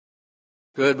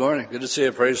Good morning. Good to see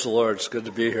you. Praise the Lord. It's good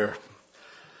to be here.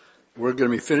 We're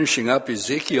going to be finishing up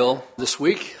Ezekiel this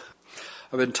week.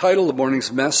 I've entitled the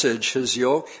morning's message, His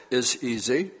Yoke is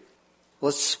Easy.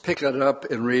 Let's pick it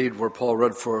up and read where Paul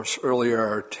read for us earlier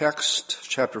our text,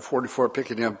 chapter 44,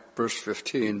 picking up verse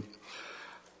 15.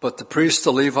 But the priests,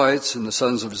 the Levites, and the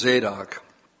sons of Zadok,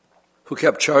 who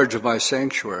kept charge of my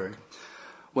sanctuary,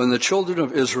 when the children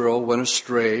of Israel went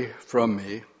astray from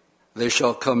me, they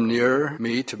shall come near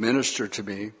me to minister to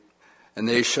me, and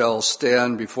they shall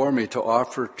stand before me to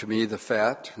offer to me the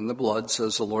fat and the blood,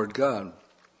 says the Lord God.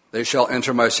 They shall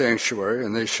enter my sanctuary,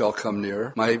 and they shall come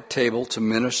near my table to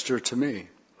minister to me,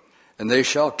 and they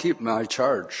shall keep my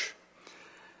charge.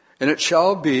 And it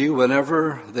shall be,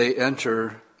 whenever they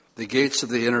enter the gates of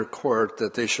the inner court,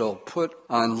 that they shall put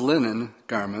on linen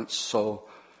garments, so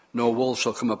no wool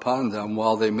shall come upon them,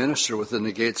 while they minister within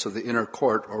the gates of the inner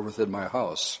court or within my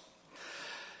house.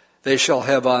 They shall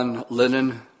have on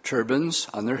linen turbans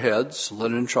on their heads,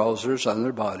 linen trousers on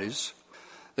their bodies.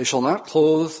 They shall not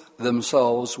clothe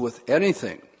themselves with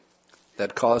anything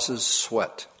that causes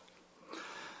sweat.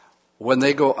 When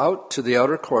they go out to the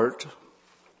outer court,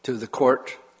 to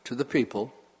the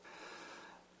people,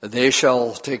 they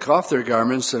shall take off their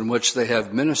garments in which they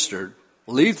have ministered,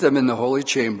 leave them in the holy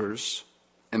chambers,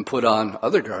 and put on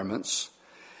other garments.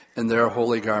 In their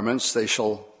holy garments they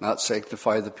shall not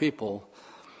sanctify the people.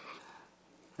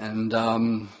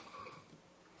 And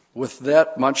with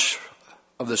that much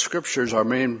of the scriptures, our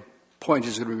main point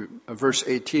is going to be verse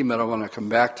 18, but I want to come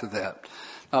back to that.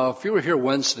 Now, if you were here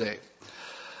Wednesday,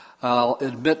 I'll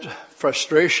admit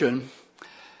frustration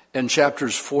in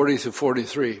chapters 40 to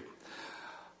 43,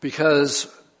 because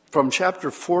from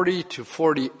chapter 40 to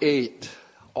 48,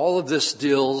 all of this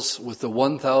deals with the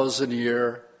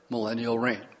 1,000-year millennial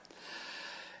reign.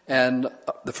 And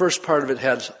the first part of it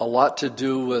had a lot to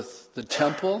do with the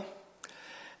temple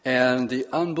and the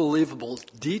unbelievable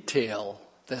detail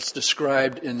that's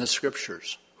described in the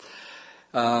scriptures.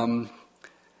 And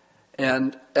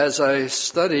as I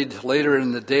studied later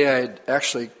in the day, I'd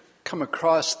actually come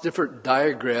across different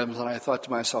diagrams, and I thought to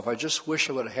myself, I just wish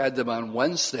I would have had them on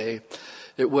Wednesday.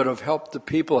 It would have helped the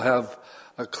people have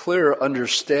a clear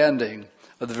understanding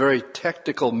of the very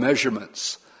technical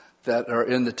measurements that are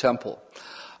in the temple.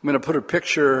 I'm going to put a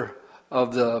picture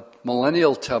of the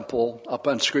millennial temple up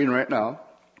on screen right now.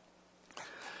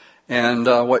 And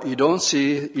what you don't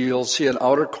see, you'll see an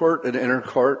outer court, an inner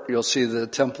court. You'll see the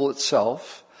temple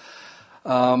itself.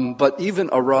 But even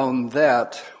around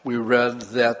that, we read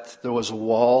that there was a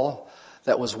wall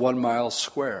that was 1 mile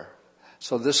square.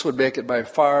 So this would make it by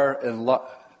far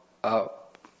the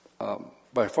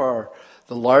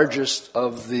largest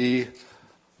of the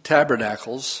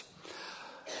tabernacles.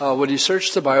 When you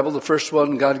search the Bible, the first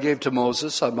one God gave to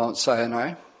Moses on Mount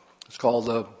Sinai, it's called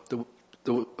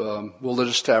the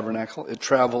Wilderness Tabernacle. It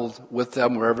traveled with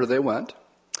them wherever they went.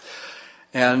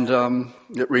 And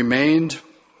it remained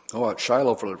at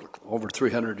Shiloh for over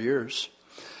 300 years.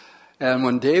 And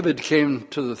when David came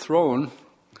to the throne,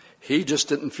 he just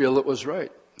didn't feel it was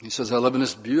right. He says, I live in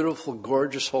this beautiful,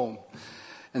 gorgeous home,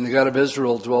 and the God of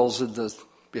Israel dwells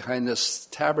behind this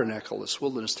tabernacle, this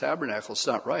wilderness tabernacle. It's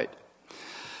not right.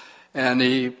 And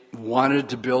he wanted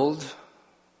to build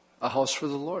a house for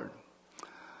the Lord.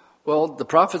 Well, the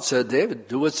prophet said, David,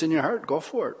 do what's in your heart. Go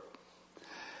for it.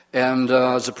 And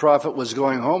as the prophet was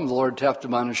going home, the Lord tapped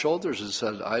him on his shoulders and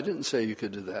said, I didn't say you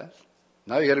could do that.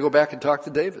 Now you got to go back and talk to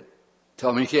David. Tell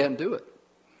him he can't do it.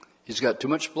 He's got too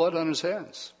much blood on his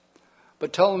hands.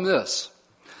 But tell him this.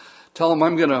 Tell him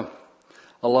I'm going to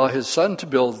allow his son to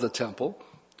build the temple.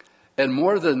 And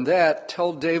more than that,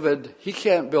 tell David he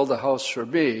can't build a house for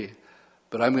me,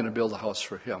 but I'm going to build a house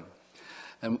for him.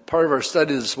 And part of our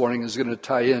study this morning is going to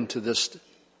tie into this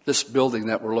building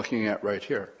that we're looking at right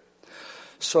here.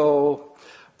 So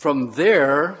from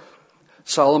there,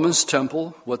 Solomon's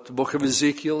temple, what the book of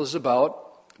Ezekiel is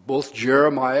about, both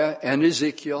Jeremiah and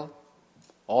Ezekiel,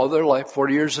 all their life,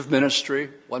 40 years of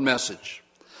ministry, one message.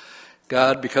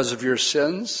 God, because of your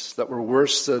sins that were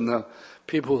worse than the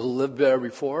people who lived there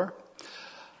before,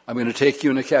 I'm going to take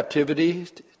you into captivity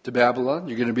to Babylon.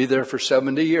 You're going to be there for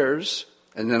 70 years,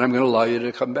 and then I'm going to allow you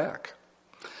to come back.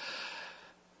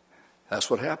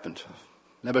 That's what happened.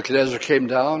 Nebuchadnezzar came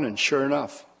down, and sure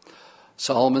enough,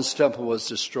 Solomon's temple was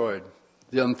destroyed.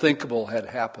 The unthinkable had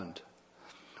happened.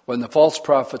 When the false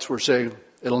prophets were saying,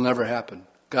 it'll never happen,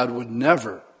 God would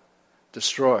never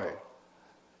destroy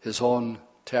his own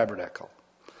tabernacle.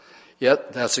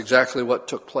 Yet, that's exactly what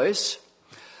took place.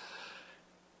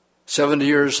 70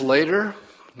 years later,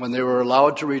 when they were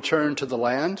allowed to return to the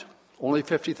land, only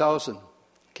 50,000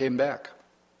 came back.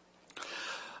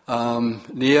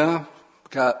 Nehemiah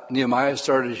Nehemiah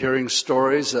started hearing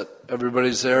stories that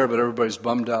everybody's there, but everybody's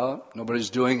bummed out. Nobody's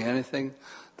doing anything.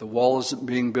 The wall isn't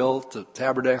being built. The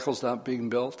tabernacle's not being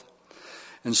built.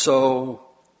 And so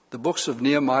the books of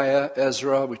Nehemiah,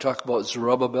 Ezra, we talk about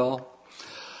Zerubbabel,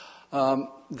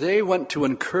 they went to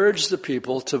encourage the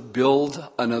people to build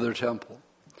another temple.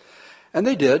 And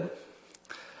they did.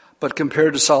 But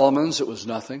compared to Solomon's, it was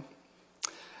nothing.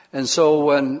 And so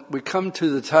when we come to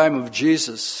the time of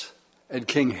Jesus and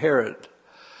King Herod,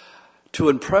 to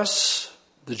impress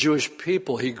the Jewish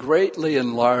people, he greatly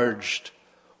enlarged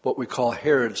what we call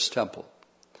Herod's temple.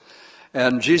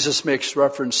 And Jesus makes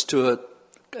reference to it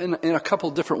in a couple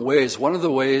different ways. One of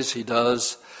the ways he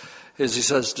does is he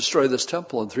says, destroy this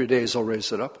temple, in 3 days I'll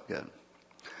raise it up again.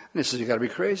 And he says, you got to be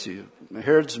crazy.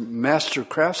 Herod's master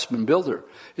craftsman builder.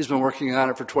 He's been working on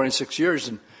it for 26 years,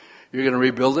 and you're going to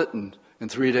rebuild it in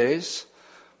 3 days?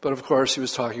 But of course, he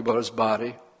was talking about his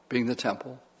body being the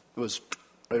temple. It was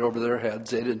right over their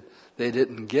heads. They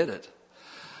didn't get it.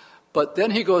 But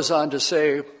then he goes on to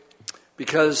say,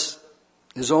 because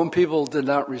his own people did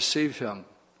not receive him,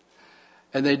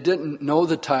 and they didn't know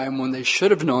the time when they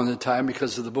should have known the time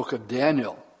because of the book of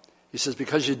Daniel. He says,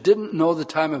 because you didn't know the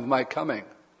time of my coming,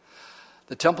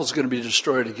 the temple's going to be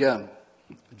destroyed again.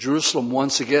 Jerusalem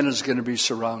once again is going to be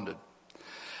surrounded.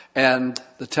 And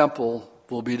the temple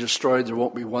will be destroyed. There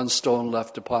won't be one stone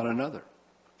left upon another.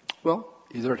 Well,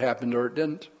 either it happened or it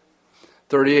didn't.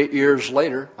 38 years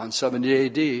later, on 70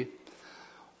 AD,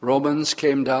 Romans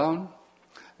came down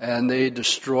and they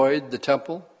destroyed the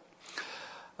temple.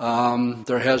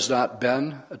 There has not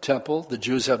been a temple. The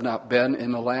Jews have not been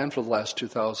in the land for the last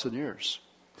 2,000 years.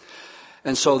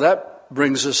 And so that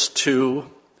brings us to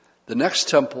the next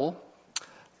temple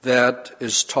that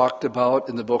is talked about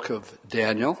in the book of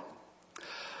Daniel.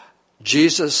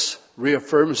 Jesus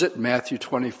reaffirms it in Matthew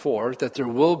 24 that there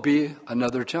will be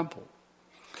another temple.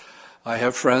 I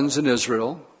have friends in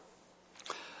Israel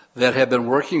that have been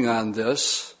working on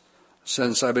this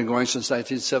since I've been going since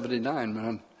 1979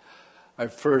 when I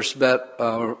first met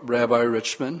Rabbi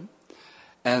Richmond,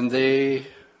 and their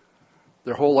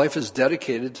whole life is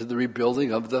dedicated to the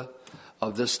rebuilding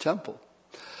of this temple.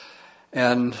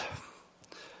 And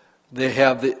they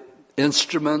have the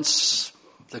instruments,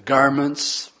 the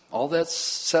garments, all that's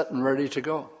set and ready to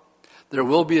go. There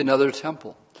will be another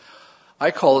temple. I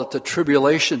call it the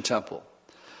tribulation temple,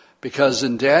 because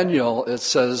in Daniel it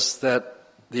says that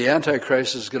the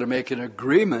Antichrist is going to make an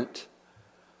agreement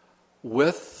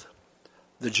with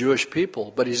the Jewish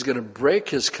people, but he's going to break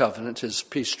his covenant, his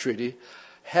peace treaty,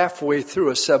 halfway through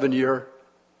a 7-year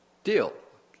deal.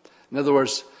 In other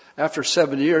words, after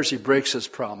 7 years, he breaks his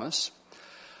promise.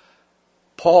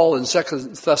 Paul in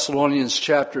 2 Thessalonians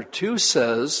chapter 2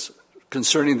 says,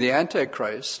 concerning the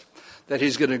Antichrist, that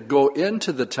he's going to go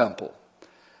into the temple,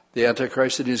 the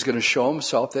Antichrist, and he's going to show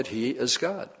himself that he is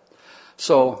God.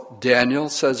 So Daniel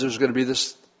says there's going to be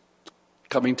this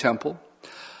coming temple.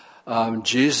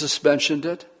 Jesus mentioned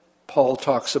it. Paul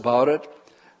talks about it.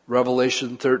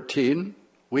 Revelation 13,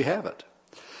 we have it.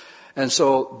 And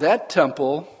so that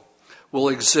temple will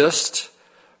exist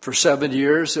for 7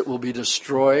 years. It will be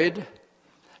destroyed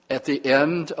at the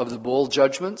end of the bowl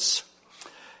judgments,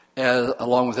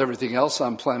 along with everything else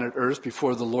on planet Earth,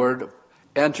 before the Lord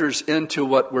enters into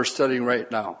what we're studying right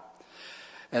now.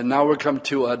 And now we come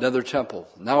to another temple.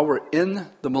 Now we're in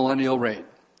the millennial reign.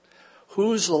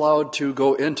 Who's allowed to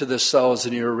go into this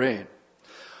 1,000-year reign?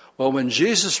 Well, when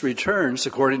Jesus returns,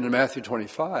 according to Matthew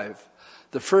 25,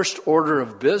 the first order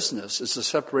of business is to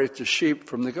separate the sheep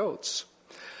from the goats.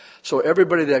 So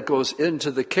everybody that goes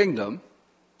into the kingdom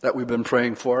that we've been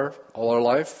praying for all our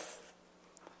life,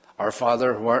 our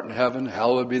Father who art in heaven,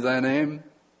 hallowed be thy name,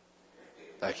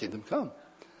 thy kingdom come.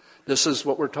 This is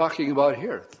what we're talking about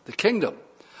here, the kingdom.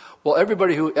 Well,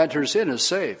 everybody who enters in is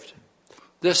saved.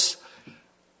 This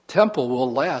temple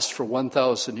will last for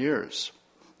 1,000 years.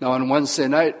 Now, on Wednesday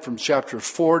night, from chapter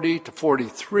 40 to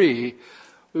 43,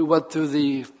 we went through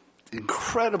the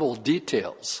incredible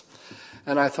details.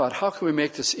 And I thought, how can we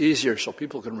make this easier so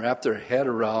people can wrap their head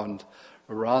around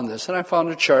this? And I found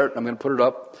a chart. I'm going to put it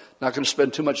up. Not going to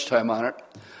spend too much time on it.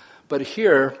 But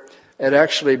here, it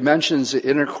actually mentions the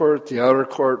inner court, the outer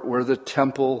court, where the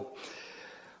temple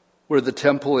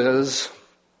is.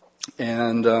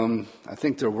 And I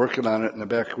think they're working on it in the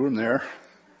back room there.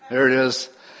 There it is.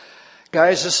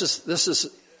 Guys, this is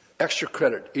extra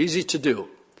credit. Easy to do.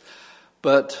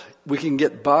 But we can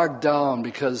get bogged down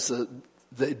because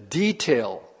the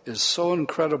detail is so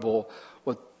incredible.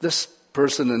 What this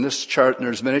person in this chart, and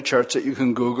there's many charts that you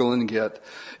can Google and get,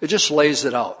 it just lays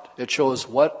it out. It shows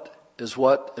what is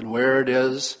what and where it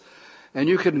is. And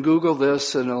you can Google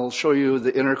this, and it'll show you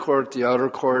the inner court, the outer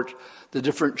court, the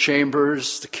different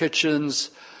chambers, the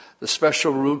kitchens, the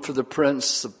special room for the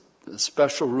prince, the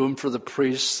special room for the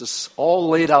priests. It's all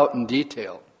laid out in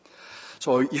detail.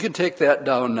 So you can take that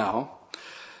down now.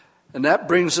 And that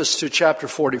brings us to chapter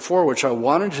 44, which I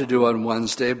wanted to do on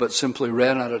Wednesday, but simply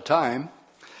ran out of time.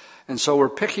 And so we're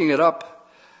picking it up.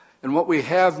 And what we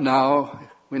have now,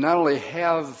 we not only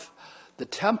have the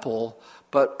temple,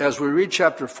 but as we read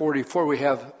chapter 44, we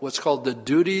have what's called the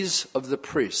duties of the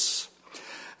priests.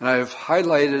 And I've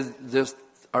highlighted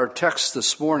our text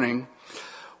this morning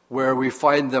where we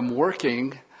find them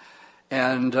working.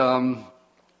 And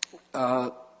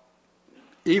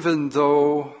even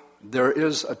though there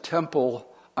is a temple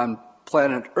on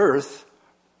planet Earth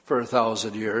for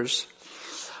 1,000 years,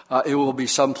 it will be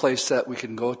someplace that we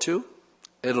can go to.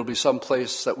 It'll be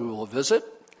someplace that we will visit,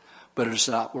 but it's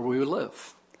not where we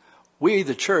live. We,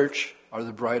 the church, are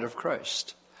the bride of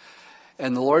Christ.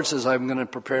 And the Lord says, I'm going to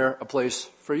prepare a place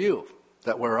for you,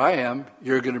 that where I am,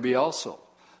 you're going to be also.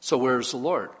 So where's the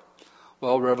Lord?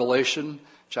 Well, Revelation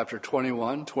chapter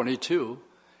 21, 22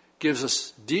 gives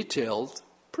us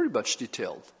pretty much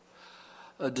detailed,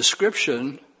 a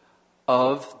description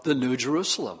of the New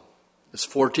Jerusalem.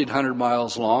 It's 1,400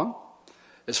 miles long,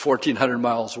 it's 1,400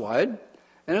 miles wide,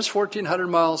 and it's 1,400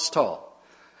 miles tall.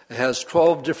 It has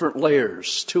 12 different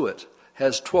layers to it.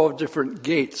 Has 12 different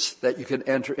gates that you can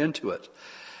enter into it.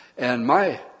 And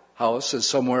my house is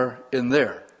somewhere in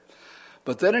there.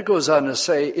 But then it goes on to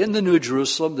say, in the New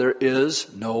Jerusalem there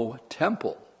is no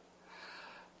temple,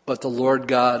 but the Lord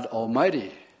God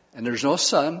Almighty. And there's no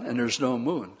sun and there's no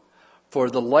moon. For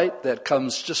the light that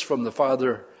comes just from the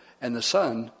Father and the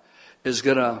Son is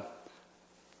going to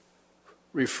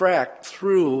refract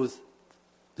through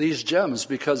these gems,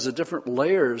 because the different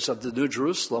layers of the New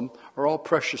Jerusalem are all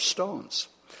precious stones.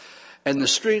 And the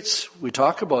streets, we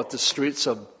talk about the streets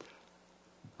of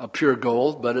pure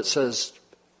gold, but it says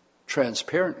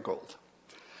transparent gold.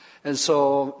 And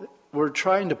so we're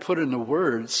trying to put into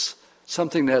words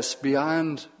something that's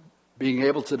beyond being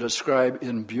able to describe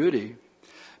in beauty,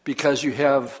 because you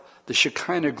have the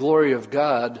Shekinah glory of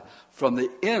God from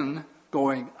the in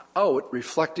going out,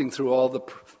 reflecting through all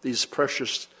these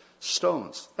precious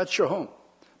stones. That's your home.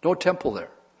 No temple there.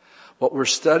 What we're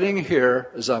studying here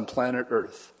is on planet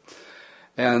Earth.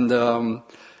 And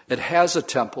it has a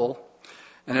temple.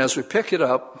 And as we pick it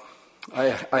up,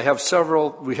 we have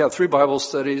 3 Bible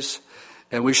studies,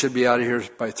 and we should be out of here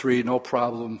by 3, no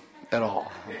problem at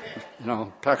all.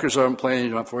 Packers aren't playing, you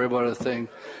don't have to worry about a thing.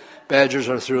 Badgers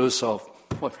are through, so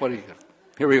what do you got?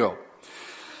 Here we go.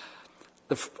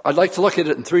 I'd like to look at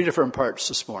it in 3 different parts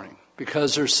this morning,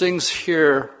 because there's things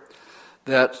here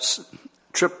that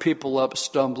trip people up,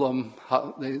 stumble them.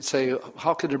 They say,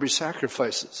 how could there be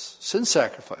sacrifices, sin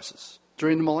sacrifices,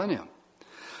 during the millennium?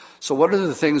 So one of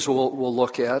the things we'll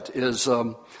look at is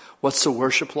what's the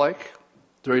worship like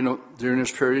during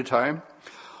this period of time?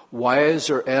 Why is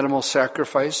there animal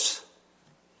sacrifice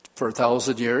for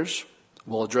 1,000 years?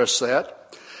 We'll address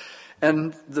that.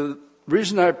 And the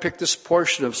reason I picked this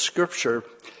portion of Scripture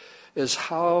is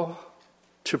how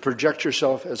to project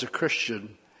yourself as a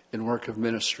Christian in work of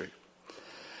ministry.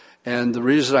 And the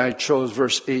reason I chose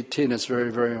verse 18 is very,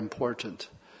 very important,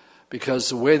 because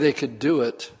the way they could do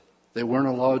it, they weren't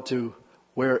allowed to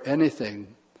wear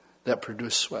anything that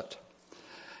produced sweat.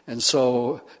 And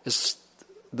so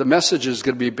the message is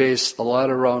going to be based a lot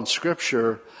around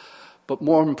Scripture, but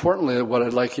more importantly, what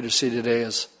I'd like you to see today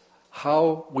is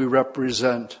how we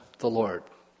represent the Lord.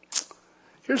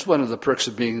 Here's one of the perks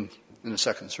of being in the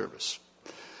second service.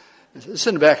 It's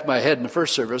in the back of my head in the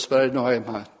first service, but I know I'm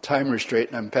a time restraint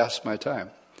and I'm past my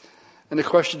time. And the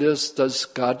question is, does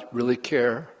God really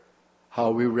care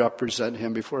how we represent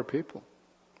Him before people?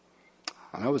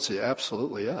 And I would say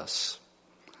absolutely yes.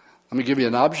 Let me give you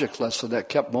an object lesson that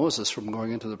kept Moses from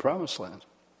going into the promised land.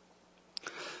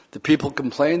 The people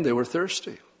complained they were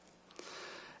thirsty.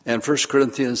 And 1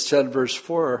 Corinthians 10 verse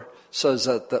 4 says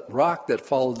that the rock that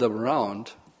followed them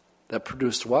around, that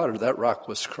produced water, that rock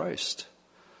was Christ.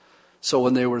 So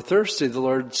when they were thirsty, the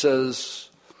Lord says,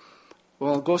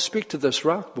 well, go speak to this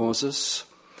rock, Moses.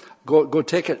 Go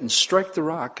take it and strike the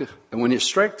rock. And when you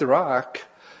strike the rock,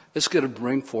 it's going to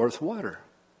bring forth water.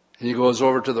 And he goes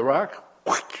over to the rock,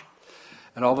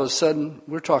 and all of a sudden,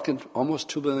 we're talking almost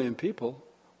 2 million people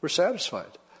were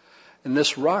satisfied. And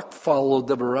this rock followed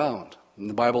them around. And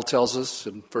the Bible tells us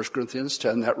in 1 Corinthians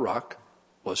 10 that rock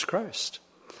was Christ.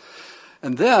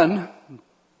 And then,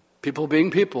 people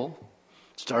being people,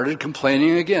 started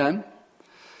complaining again,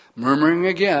 murmuring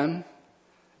again,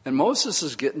 and Moses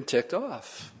is getting ticked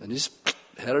off. And he's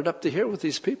headed up to here with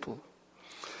these people.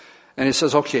 And he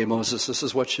says, okay, Moses, this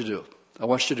is what you do. I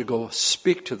want you to go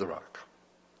speak to the rock.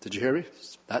 Did you hear me?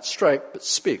 Not strike, but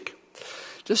speak.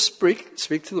 Just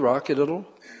speak to the rock, and it'll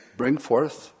bring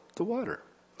forth the water.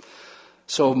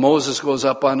 So Moses goes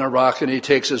up on the rock, and he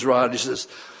takes his rod, and he says,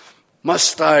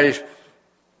 must I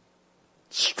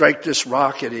strike this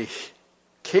rock? And he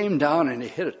came down and he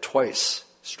hit it twice,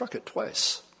 struck it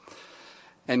twice.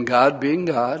 And God,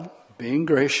 being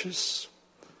gracious,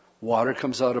 water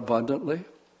comes out abundantly.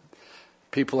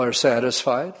 People are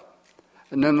satisfied.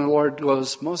 And then the Lord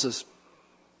goes, Moses,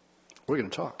 we're going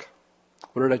to talk.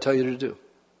 What did I tell you to do?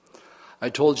 I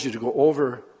told you to go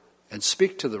over and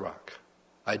speak to the rock.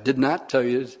 I did not tell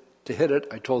you to hit it.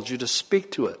 I told you to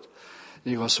speak to it.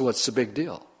 And he goes, so what's the big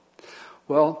deal?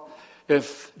 Well,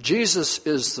 if Jesus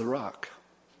is the rock,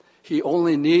 he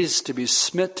only needs to be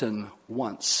smitten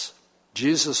once.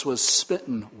 Jesus was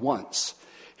smitten once.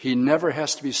 He never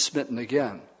has to be smitten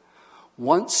again.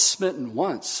 Once smitten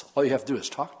once, all you have to do is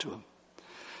talk to him.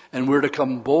 And we're to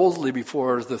come boldly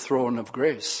before the throne of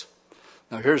grace.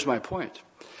 Now here's my point.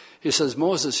 He says,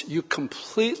 Moses, you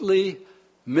completely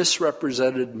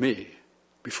misrepresented me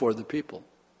before the people.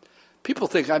 People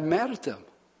think I'm mad at them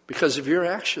because of your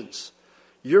actions.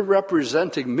 You're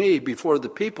representing me before the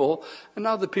people, and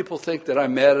now the people think that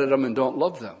I'm mad at them and don't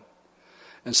love them.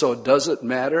 And so does it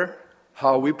matter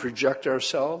how we project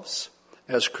ourselves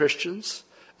as Christians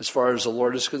as far as the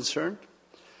Lord is concerned?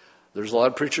 There's a lot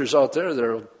of preachers out there that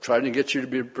are trying to get you to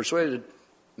be persuaded,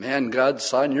 man, God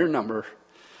signed your number.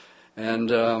 And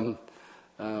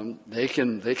they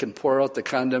can pour out the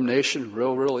condemnation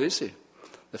real easy.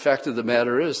 The fact of the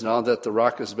matter is, now that the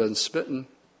rock has been smitten,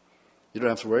 you don't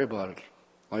have to worry about it.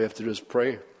 All you have to do is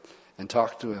pray and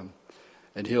talk to him,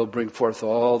 and he'll bring forth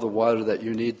all the water that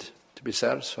you need to be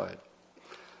satisfied.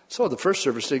 So the first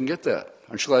service didn't get that.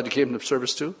 Aren't you glad you came to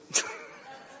service too?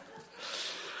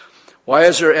 Why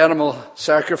is there animal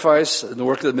sacrifice in the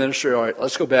work of the ministry? All right,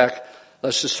 let's go back.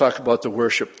 Let's just talk about the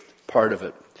worship part of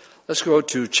it. Let's go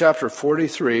to chapter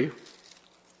 43.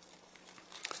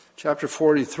 Chapter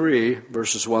 43,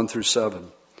 verses 1 through 7.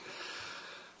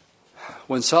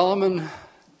 When Solomon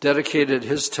dedicated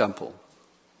his temple,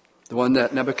 the one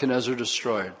that Nebuchadnezzar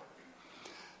destroyed,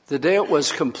 the day it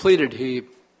was completed, he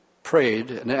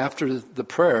prayed, and after the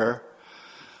prayer,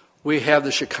 we have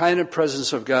the Shekinah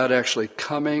presence of God actually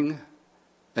coming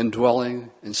and dwelling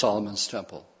in Solomon's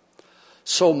temple.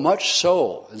 So much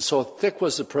so, and so thick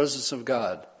was the presence of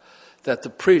God, that the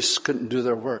priests couldn't do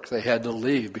their work. They had to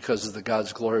leave because of the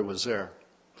God's glory was there.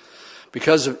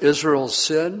 Because of Israel's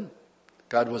sin,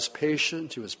 God was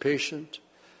patient. He was patient.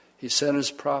 He sent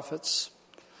his prophets,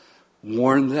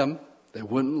 warned them. They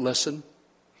wouldn't listen.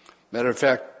 Matter of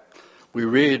fact, we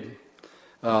read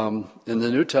in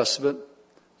the New Testament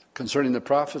concerning the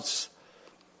prophets,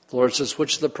 the Lord says,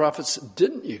 which of the prophets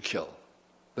didn't you kill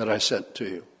that I sent to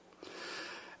you?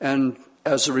 And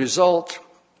as a result,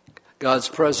 God's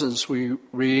presence, we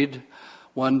read,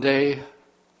 one day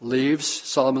leaves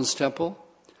Solomon's temple,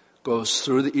 goes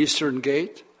through the eastern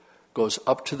gate, goes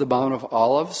up to the Mount of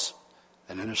Olives,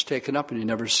 and then is taken up, and you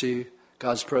never see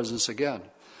God's presence again.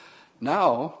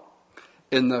 Now,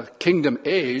 in the kingdom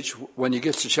age, when you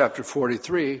get to chapter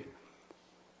 43,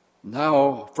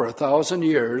 now for 1,000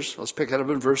 years, let's pick it up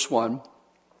in verse 1,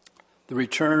 the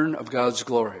return of God's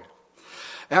glory.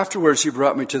 Afterwards, he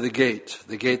brought me to the gate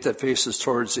that faces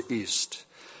towards the east.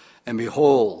 And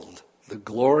behold, the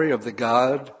glory of the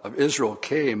God of Israel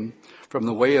came from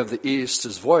the way of the east.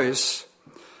 His voice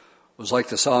was like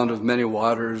the sound of many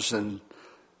waters, and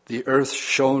the earth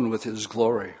shone with his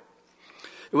glory.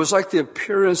 It was like the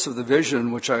appearance of the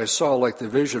vision which I saw, like the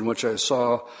vision which I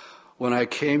saw when I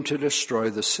came to destroy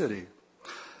the city.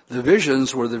 The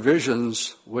visions were the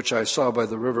visions which I saw by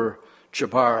the river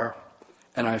Chebar,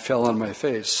 and I fell on my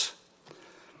face.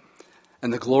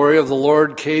 And the glory of the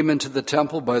Lord came into the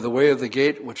temple by the way of the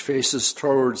gate which faces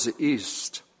towards the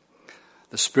east.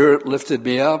 The Spirit lifted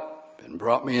me up and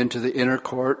brought me into the inner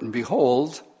court, and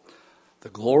behold, the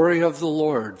glory of the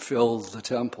Lord filled the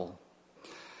temple.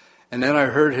 And then I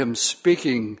heard him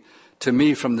speaking to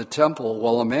me from the temple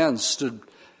while a man stood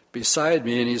beside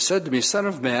me, and he said to me, Son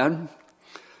of man,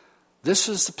 this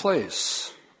is the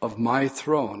place of my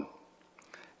throne,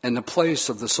 and the place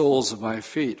of the soles of my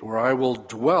feet, where I will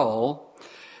dwell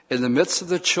in the midst of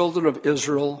the children of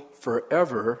Israel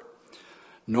forever.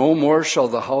 No more shall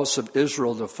the house of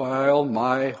Israel defile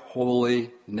my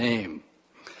holy name,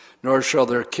 nor shall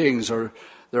their kings or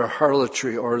their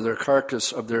harlotry or their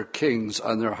carcass of their kings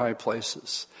on their high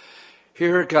places.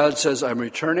 Here God says, I'm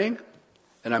returning,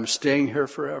 and I'm staying here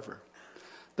forever.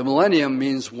 The millennium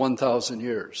means 1,000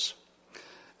 years.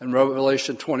 In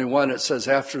Revelation 21, it says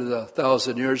after the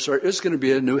 1,000 years, there is going to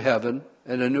be a new heaven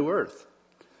and a new earth.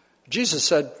 Jesus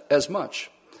said as much.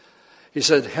 He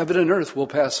said, heaven and earth will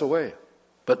pass away,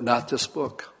 but not this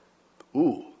book.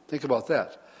 Ooh, think about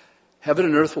that. Heaven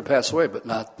and earth will pass away, but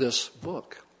not this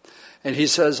book. And he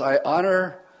says, I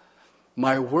honor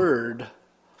my word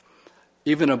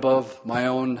even above my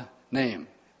own name.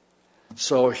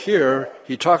 So here,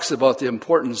 he talks about the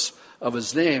importance of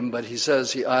his name, but he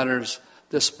says he honors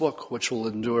this book, which will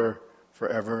endure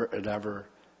forever and ever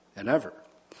and ever.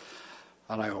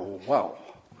 And I go, wow.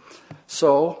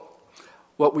 So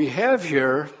what we have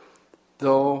here,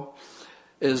 though,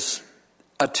 is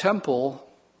a temple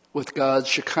with God's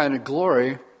Shekinah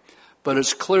glory, but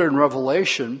it's clear in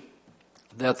Revelation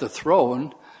that the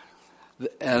throne,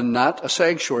 and not a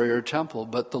sanctuary or temple,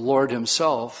 but the Lord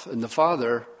himself and the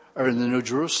Father are in the New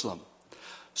Jerusalem.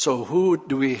 So who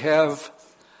do we have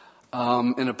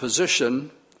in a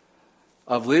position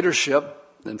of leadership?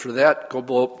 And for that,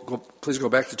 please go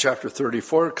back to chapter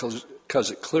 34,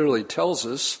 because it clearly tells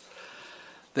us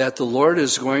that the Lord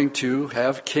is going to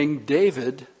have King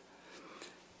David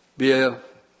be a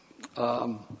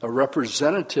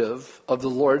representative of the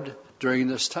Lord during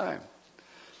this time.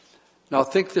 Now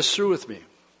think this through with me.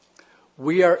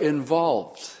 We are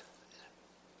involved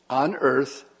on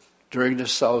earth during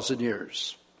this 1,000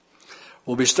 years.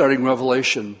 We'll be starting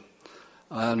Revelation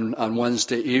on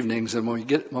Wednesday evenings, and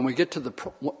when we get to the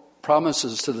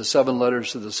promises to the 7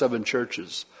 letters to the 7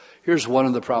 churches, here's one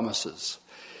of the promises.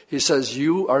 He says,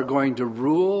 you are going to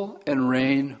rule and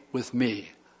reign with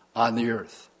me on the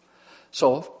earth.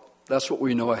 So that's what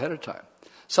we know ahead of time.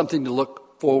 Something to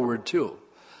look forward to.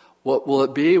 What will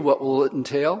it be? What will it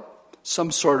entail?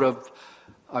 Some sort of,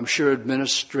 I'm sure,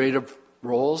 administrative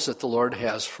roles that the Lord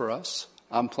has for us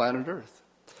on planet Earth.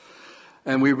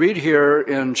 And we read here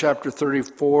in chapter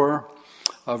 34,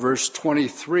 verse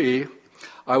 23,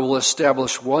 I will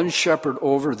establish one shepherd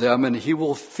over them, and he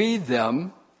will feed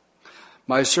them.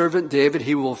 My servant David,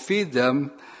 he will feed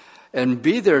them and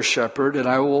be their shepherd, and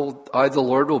I, the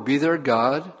Lord, will be their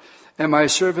God. And my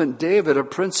servant David, a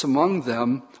prince among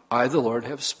them, I, the Lord,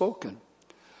 have spoken.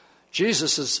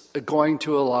 Jesus is going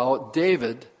to allow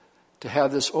David to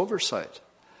have this oversight.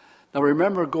 Now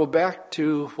remember, go back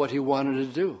to what he wanted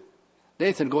to do.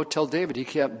 Nathan, go tell David he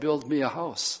can't build me a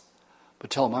house,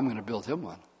 but tell him I'm going to build him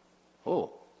one.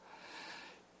 Oh.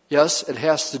 Yes, it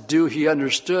has to do, he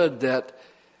understood that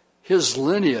his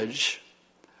lineage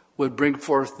would bring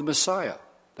forth the Messiah.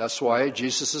 That's why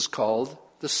Jesus is called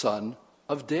the Son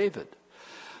of David.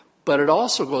 But it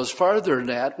also goes farther than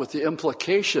that with the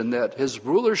implication that his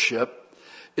rulership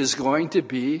is going to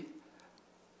be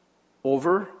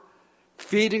over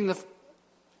feeding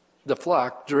the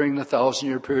flock during the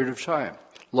 1,000-year period of time.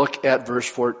 Look at verse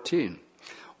 14.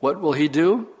 What will he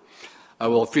do? I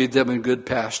will feed them in good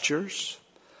pastures,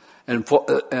 and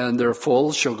their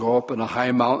foals shall go up in the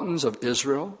high mountains of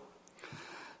Israel.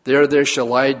 There they shall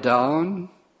lie down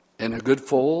in a good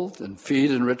fold and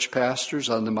feed in rich pastures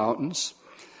on the mountains.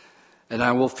 And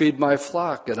I will feed my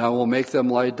flock, and I will make them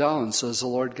lie down, says the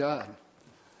Lord God.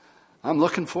 I'm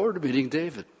looking forward to meeting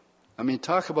David. I mean,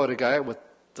 talk about a guy with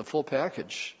the full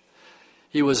package.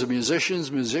 He was a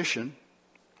musician's musician.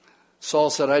 Saul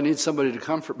said, I need somebody to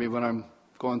comfort me when I'm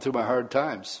going through my hard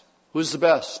times. Who's the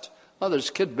best? Oh, there's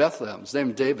a kid Bethlehem. His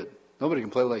name's David. Nobody can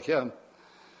play like him.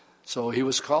 So he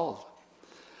was called.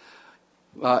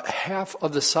 Half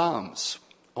of the Psalms,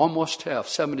 almost half,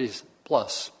 70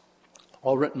 plus,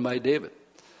 all written by David.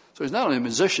 So he's not only a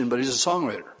musician, but he's a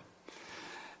songwriter.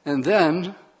 And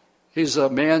then he's a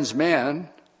man's man,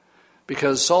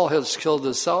 because Saul has killed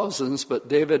his thousands, but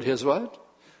David his what?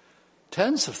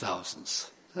 Tens of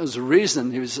thousands. That was the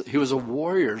reason he was a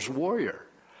warrior's warrior.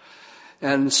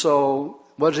 And so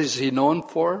what is he known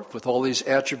for with all these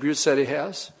attributes that he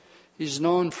has? He's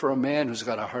known for a man who's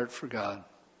got a heart for God.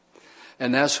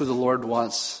 And that's who the Lord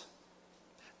wants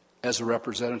as a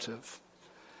representative.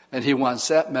 And he wants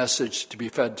that message to be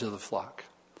fed to the flock.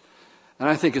 And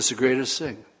I think it's the greatest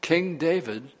thing. King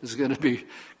David is going to be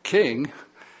king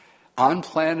on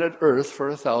planet Earth for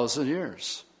 1,000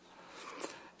 years.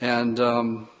 And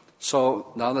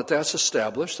so now that that's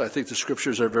established, I think the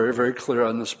scriptures are very, very clear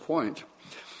on this point.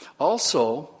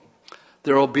 Also,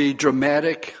 there will be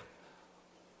dramatic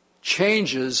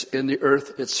changes in the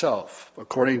earth itself,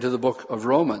 according to the book of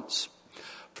Romans.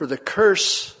 For the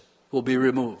curse will be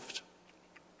removed.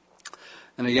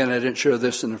 And again, I didn't share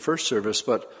this in the first service,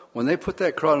 but when they put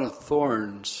that crown of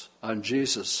thorns on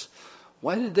Jesus,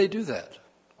 why did they do that?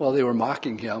 Well, they were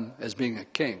mocking him as being a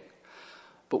king.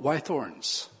 But why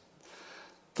thorns?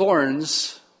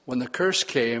 Thorns, when the curse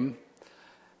came,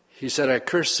 he said, I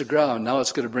cursed the ground. Now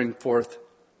it's going to bring forth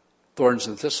thorns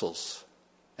and thistles.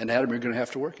 And Adam, you're going to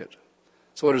have to work it.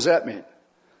 So what does that mean?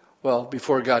 Well,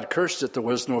 before God cursed it, there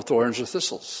was no thorns or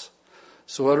thistles.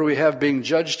 So what do we have being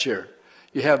judged here?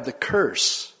 You have the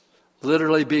curse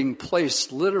literally being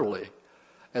placed, literally,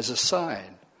 as a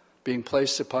sign, being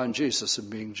placed upon Jesus and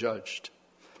being judged.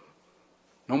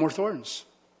 No more thorns.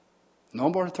 No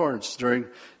more thorns during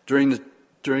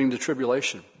the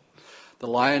tribulation. The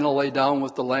lion will lay down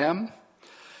with the lamb.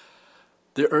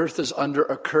 The earth is under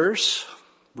a curse.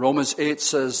 Romans 8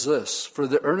 says this, for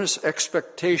the earnest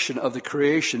expectation of the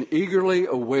creation eagerly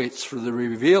awaits for the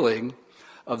revealing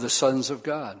of the sons of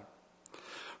God.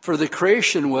 For the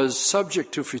creation was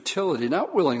subject to futility,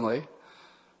 not willingly,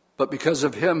 but because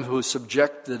of him who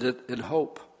subjected it in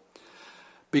hope.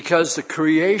 Because the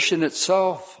creation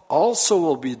itself also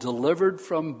will be delivered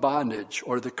from bondage,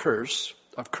 or the curse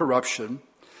of corruption,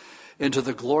 into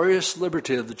the glorious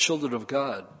liberty of the children of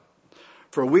God.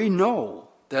 For we know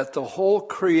that the whole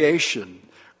creation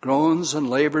groans and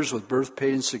labors with birth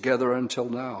pains together until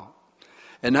now.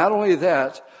 And not only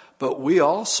that, but we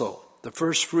also, the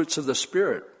first fruits of the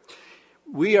Spirit,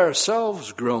 we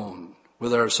ourselves groan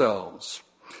with ourselves.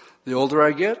 The older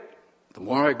I get, the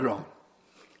more I groan.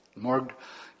 The more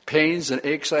pains and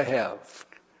aches I have.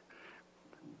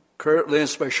 Currently,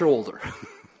 it's my shoulder.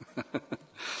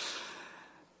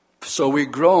 So we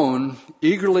groan,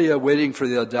 eagerly awaiting for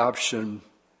the adoption,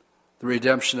 the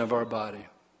redemption of our body.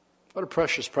 What a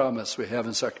precious promise we have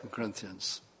in 2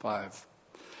 Corinthians 5.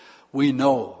 We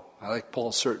know, I like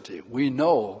Paul's certainty, we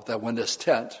know that when this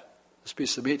tent, this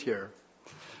piece of meat here,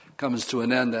 comes to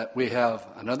an end, that we have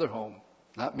another home,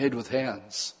 not made with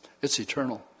hands. It's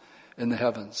eternal in the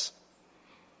heavens.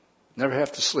 Never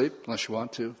have to sleep unless you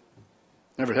want to.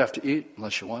 Never have to eat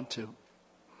unless you want to.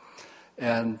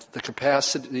 And the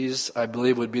capacities, I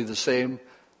believe, would be the same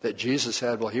that Jesus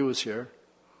had while he was here.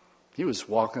 He was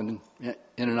walking in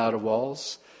and out of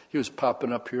walls. He was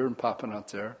popping up here and popping out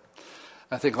there.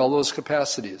 I think all those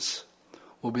capacities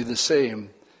will be the same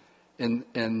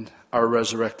in our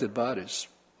resurrected bodies.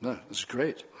 No, it's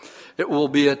great. It will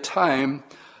be a time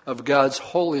of God's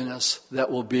holiness that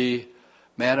will be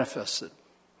manifested.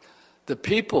 The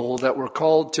people that were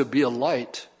called to be a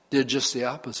light did just the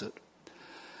opposite.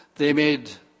 They made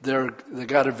the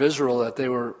God of Israel that they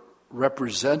were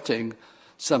representing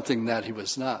something that he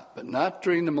was not, but not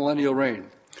during the millennial reign.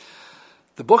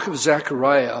 The book of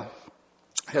Zechariah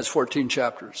has 14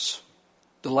 chapters.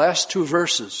 The last 2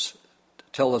 verses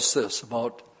tell us this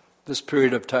about this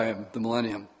period of time, the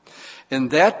millennium. In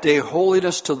that day,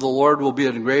 holiness to the Lord will be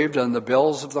engraved on the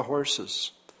bells of the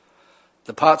horses.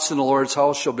 The pots in the Lord's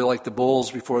house shall be like the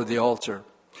bowls before the altar.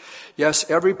 Yes,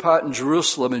 every pot in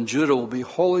Jerusalem and Judah will be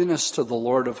holiness to the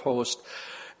Lord of hosts.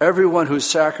 Everyone who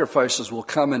sacrifices will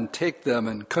come and take them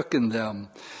and cook in them.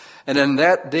 And in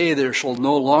that day there shall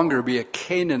no longer be a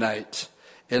Canaanite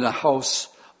in the house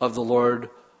of the Lord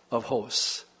of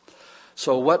hosts.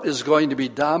 So what is going to be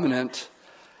dominant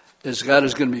is God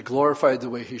is going to be glorified the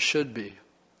way he should be.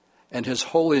 And his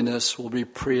holiness will be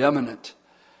preeminent.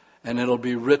 And it'll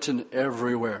be written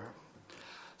everywhere.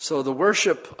 So the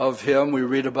worship of him we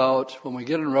read about when we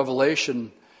get in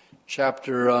Revelation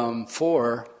chapter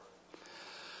 4.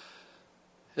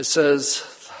 It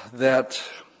says that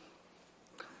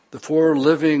the 4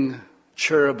 living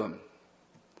cherubim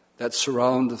that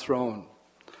surround the throne,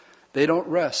 they don't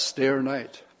rest day or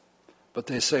night, but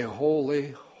they say,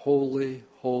 holy, holy,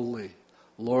 holy,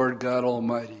 Lord God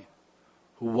Almighty,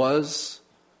 who was,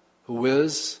 who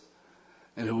is,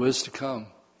 and who is to come.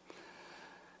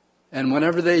 And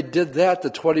whenever they did that, the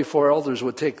 24 elders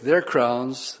would take their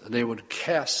crowns and they would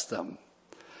cast them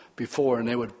before, and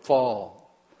they would fall.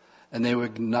 And they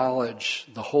would acknowledge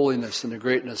the holiness and the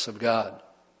greatness of God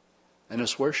and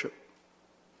his worship.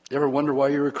 You ever wonder why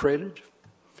you were created?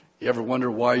 You ever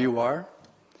wonder why you are?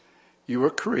 You were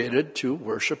created to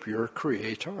worship your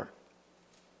Creator.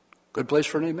 Good place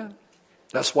for an amen.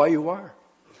 That's why you are.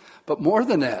 But more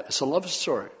than that, it's a love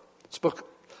story. This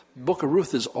book of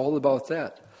Ruth is all about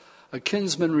that. A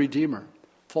kinsman redeemer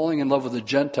falling in love with a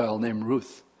Gentile named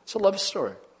Ruth. It's a love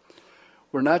story.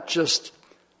 We're not just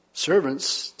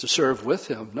servants to serve with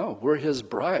him. No, we're his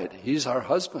bride. He's our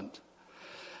husband.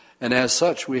 And as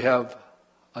such, we have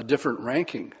a different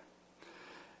ranking.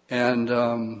 And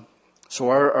so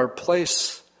our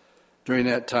place during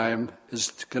that time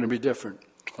is going to be different.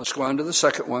 Let's go on to the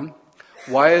second one.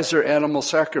 Why is there animal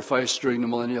sacrifice during the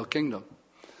millennial kingdom?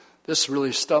 This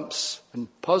really stumps and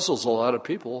puzzles a lot of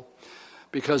people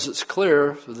because it's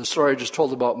clear, the story I just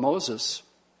told about Moses,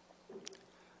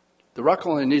 the rock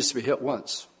only needs to be hit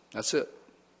once. That's it.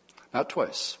 Not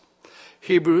twice.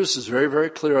 Hebrews is very, very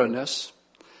clear on this.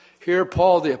 Here,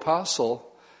 Paul the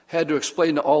apostle had to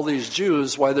explain to all these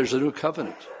Jews why there's a new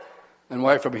covenant and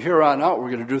why from here on out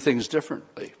we're going to do things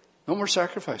differently. No more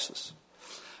sacrifices.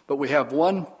 But we have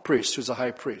one priest who's a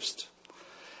high priest.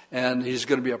 And he's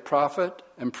going to be a prophet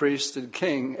and priest and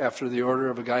king after the order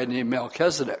of a guy named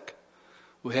Melchizedek,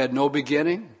 who had no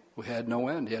beginning, who had no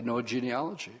end. He had no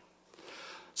genealogy.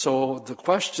 So the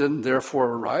question, therefore,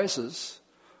 arises,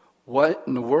 what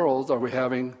in the world are we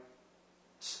having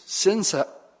sin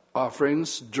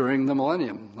offerings during the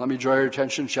millennium? Let me draw your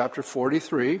attention to chapter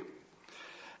 43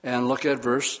 and look at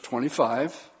verse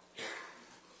 25.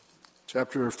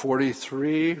 Chapter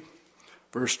 43,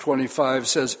 verse 25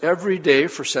 says, every day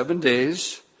for 7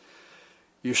 days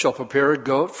you shall prepare a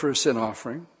goat for a sin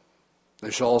offering.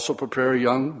 They shall also prepare a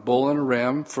young bull and a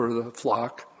ram for the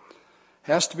flock.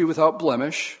 Has to be without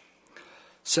blemish.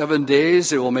 7 days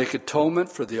they will make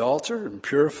atonement for the altar and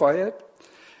purify it,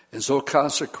 and so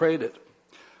consecrate it.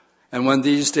 And when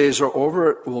these days are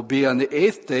over, it will be on the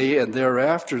 8th day and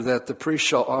thereafter that the priest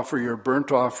shall offer your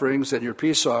burnt offerings and your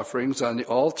peace offerings on the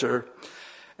altar,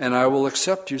 and I will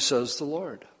accept you, says the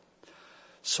Lord.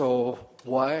 So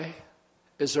why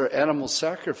is there animal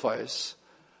sacrifice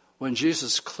when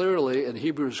Jesus clearly, in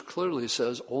Hebrews clearly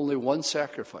says, only one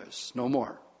sacrifice, no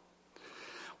more?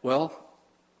 Well,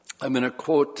 I'm going to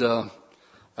quote, I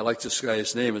like this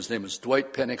guy's name. His name is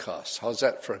Dwight Pentecost. How's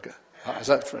that for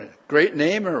a great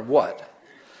name or what?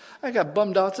 I got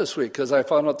bummed out this week because I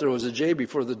found out there was a J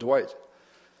before the Dwight.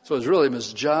 So his real name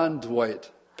is John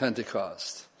Dwight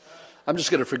Pentecost. I'm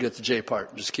just going to forget the J part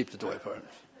and just keep the Dwight part.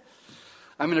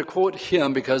 I'm going to quote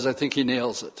him because I think he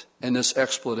nails it in this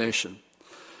explanation.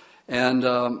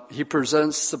 And he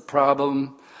presents the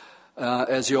problem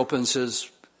as he opens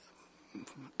his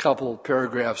couple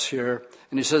paragraphs here.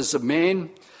 And he says the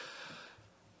main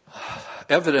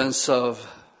evidence of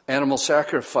animal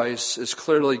sacrifice is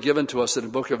clearly given to us in the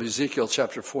book of Ezekiel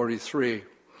chapter 43,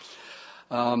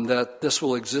 that this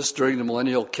will exist during the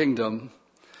millennial kingdom.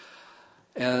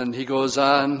 And he goes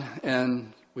on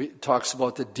and talks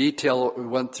about the detail that we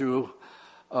went through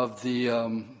of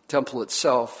the temple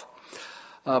itself.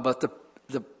 But the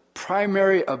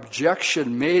primary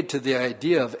objection made to the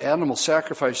idea of animal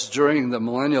sacrifice during the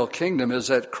millennial kingdom is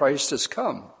that Christ has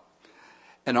come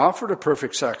and offered a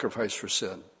perfect sacrifice for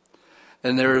sin.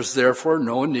 And there is therefore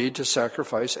no need to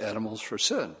sacrifice animals for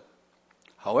sin.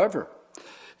 However,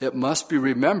 it must be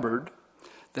remembered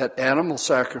that animal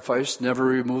sacrifice never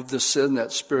removed the sin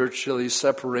that spiritually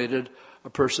separated a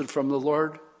person from the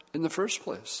Lord in the first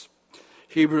place.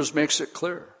 Hebrews makes it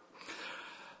clear.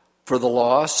 For the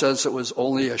law, since it was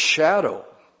only a shadow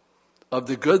of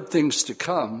the good things to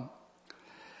come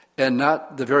and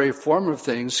not the very form of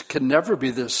things, can never be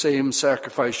the same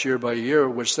sacrifice year by year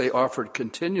which they offered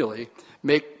continually,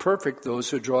 make perfect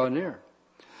those who draw near.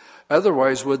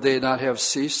 Otherwise would they not have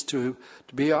ceased to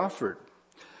be offered?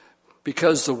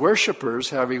 Because the worshippers,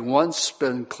 having once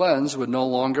been cleansed, would no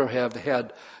longer have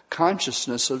had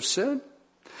consciousness of sin.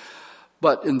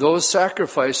 But in those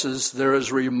sacrifices, there is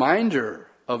a reminder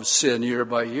of sin year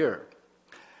by year.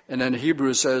 And then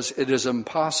Hebrews says it is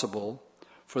impossible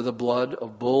for the blood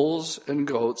of bulls and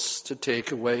goats to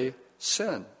take away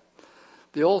sin.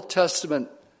 The Old Testament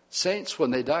saints,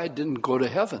 when they died, didn't go to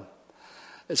heaven.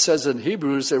 It says in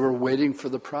Hebrews they were waiting for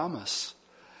the promise.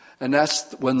 And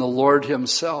that's when the Lord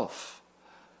himself,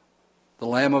 the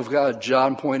Lamb of God,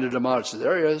 John pointed him out. He said,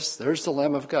 there he is. There's the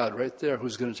Lamb of God right there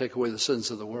who's going to take away the sins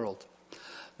of the world.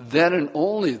 Then and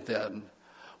only then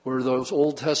were those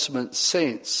Old Testament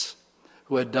saints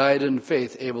who had died in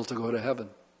faith able to go to heaven.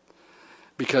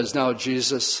 Because now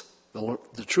Jesus,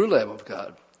 the true Lamb of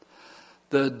God,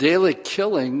 the daily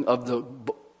killing of the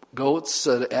goats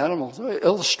and animals,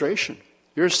 illustration.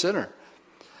 You're a sinner.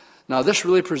 Now this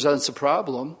really presents a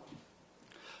problem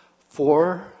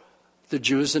for the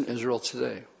Jews in Israel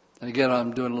today. And again,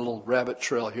 I'm doing a little rabbit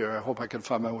trail here. I hope I can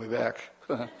find my way back.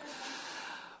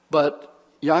 But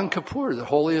Yom Kippur, the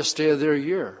holiest day of their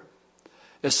year,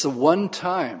 it's the one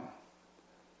time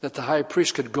that the high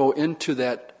priest could go into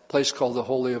that place called the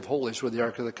Holy of Holies with the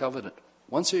Ark of the Covenant,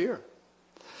 once a year.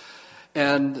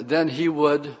 And then he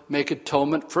would make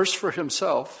atonement first for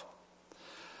himself,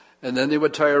 and then they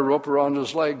would tie a rope around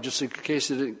his leg just in case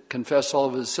he didn't confess all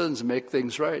of his sins and make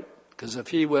things right. Because if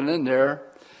he went in there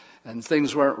and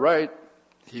things weren't right,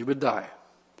 he would die.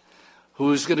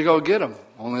 Who's going to go get him?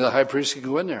 Only the high priest can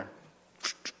go in there.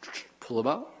 Pull him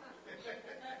out.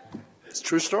 It's a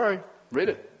true story. Read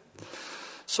it.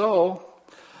 So,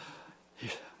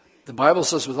 the Bible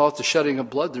says without the shedding of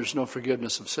blood, there's no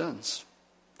forgiveness of sins.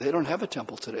 They don't have a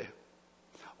temple today.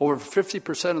 Over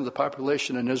 50% of the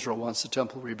population in Israel wants the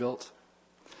temple rebuilt.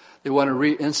 They want to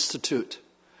reinstitute,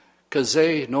 because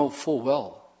they know full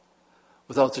well,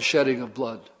 without the shedding of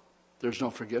blood, there's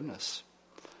no forgiveness.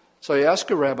 So you ask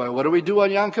a rabbi, what do we do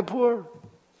on Yom Kippur?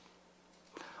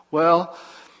 Well,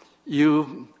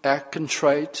 you act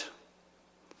contrite.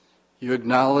 You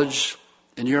acknowledge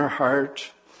in your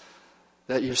heart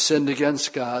that you've sinned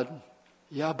against God.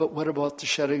 Yeah, but what about the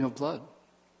shedding of blood?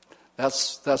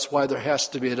 That's why there has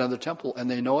to be another temple, and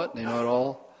they know it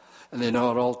all, and they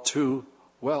know it all too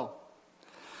well.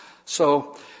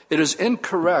 So it is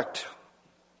incorrect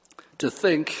to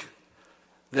think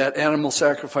that animal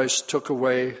sacrifice took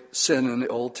away sin in the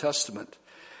Old Testament.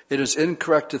 It is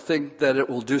incorrect to think that it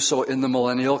will do so in the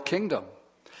millennial kingdom.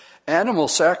 Animal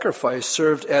sacrifice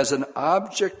served as an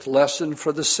object lesson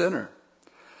for the sinner.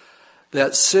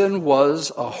 That sin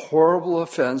was a horrible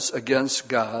offense against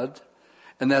God,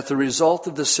 and that the result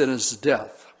of the sin is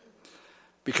death.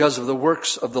 Because of the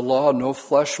works of the law, no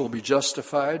flesh will be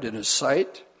justified in his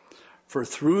sight, for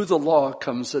through the law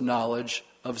comes the knowledge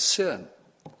of sin.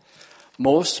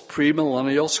 Most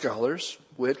premillennial scholars,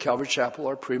 we at Calvary Chapel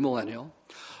are premillennial,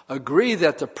 agree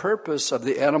that the purpose of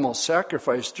the animal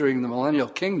sacrifice during the millennial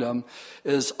kingdom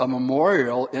is a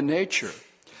memorial in nature.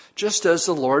 Just as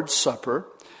the Lord's Supper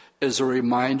is a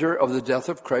reminder of the death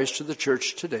of Christ to the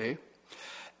church today,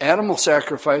 animal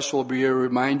sacrifice will be a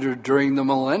reminder during the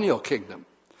millennial kingdom.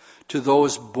 To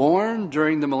those born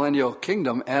during the millennial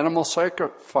kingdom, animal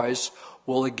sacrifice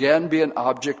will again be an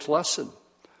object lesson.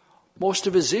 Most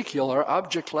of Ezekiel are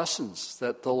object lessons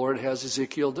that the Lord has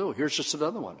Ezekiel do. Here's just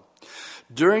another one.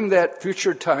 During that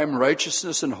future time,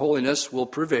 righteousness and holiness will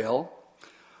prevail,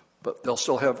 but they'll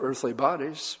still have earthly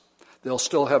bodies. They'll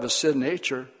still have a sin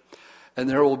nature, and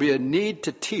there will be a need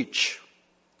to teach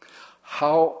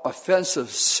how offensive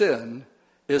sin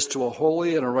is to a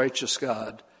holy and a righteous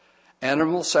God.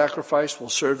 Animal sacrifice will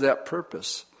serve that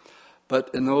purpose, but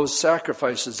in those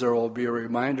sacrifices there will be a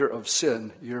reminder of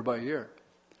sin year by year.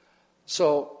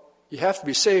 So you have to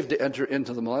be saved to enter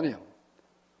into the millennium.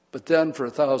 But then for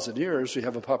 1,000 years, we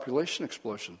have a population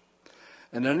explosion.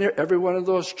 And then every one of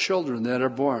those children that are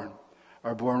born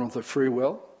with a free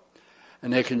will,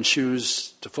 and they can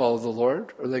choose to follow the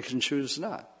Lord, or they can choose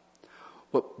not.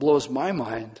 What blows my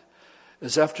mind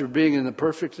is after being in the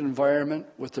perfect environment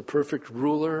with the perfect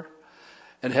ruler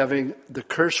and having the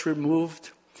curse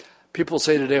removed, people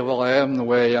say today, well, I am the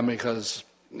way I am because,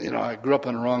 I grew up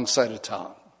on the wrong side of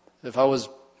town. If I was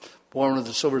born with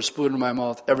a silver spoon in my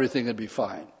mouth, everything would be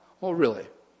fine. Well, really?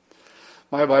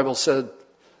 My Bible said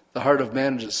the heart of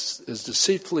man is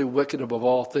deceitfully wicked above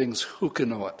all things. Who can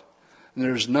know it? And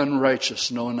there's none righteous,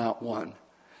 no, not one.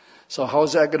 So how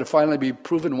is that going to finally be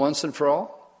proven once and for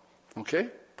all? Okay,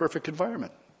 perfect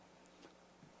environment.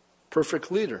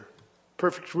 Perfect leader.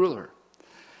 Perfect ruler.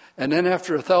 And then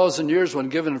after 1,000 years, when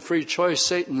given a free choice,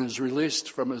 Satan is released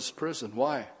from his prison.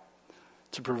 Why?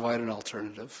 To provide an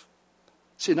alternative.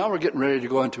 See, now we're getting ready to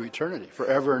go into eternity,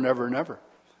 forever and ever and ever.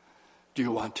 Do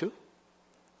you want to?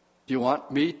 Do you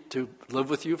want me to live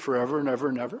with you forever and ever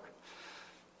and ever?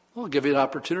 Well, I'll give you an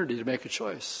opportunity to make a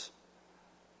choice.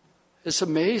 It's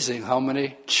amazing how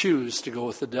many choose to go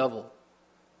with the devil.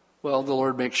 Well, the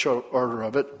Lord makes short order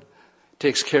of it,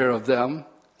 takes care of them,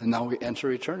 and now we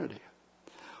enter eternity.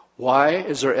 Why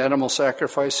is there animal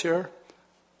sacrifice here?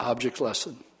 Object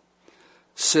lesson.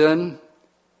 Sin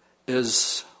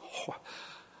is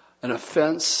an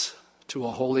offense to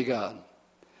a holy God.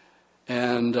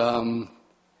 And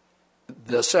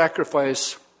the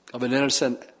sacrifice of an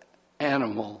innocent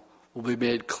animal will be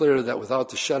made clear that without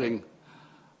the shedding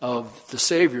of the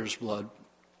Savior's blood,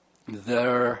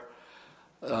 there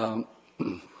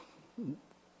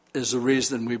is a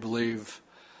reason we believe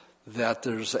that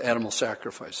there's animal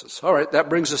sacrifices. All right, that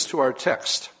brings us to our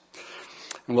text.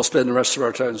 And we'll spend the rest of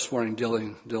our time this morning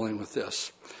dealing with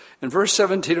this. In verse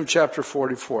 17 of chapter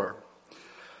 44,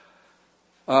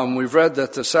 we've read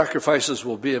that the sacrifices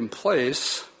will be in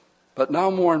place, but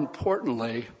now more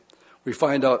importantly, we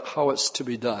find out how it's to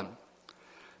be done.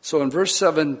 So in verse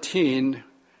 17,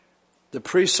 the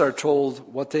priests are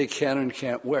told what they can and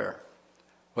can't wear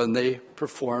when they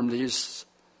perform these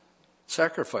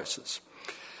sacrifices.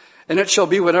 And it shall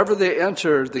be whenever they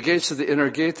enter the gates of the inner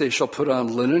gate, they shall put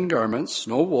on linen garments,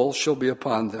 no wool shall be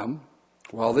upon them,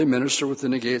 while they minister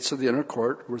within the gates of the inner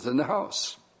court within the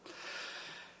house.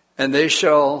 And they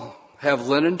shall have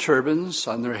linen turbans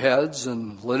on their heads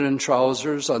and linen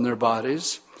trousers on their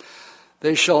bodies.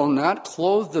 They shall not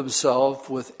clothe themselves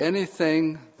with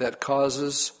anything that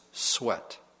causes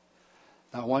sweat.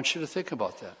 Now I want you to think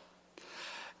about that.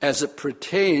 As it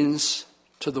pertains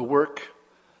to the work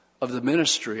of the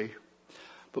ministry,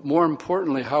 but more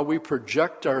importantly, how we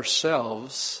project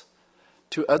ourselves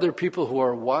to other people who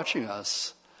are watching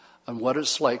us on what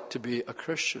it's like to be a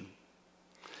Christian.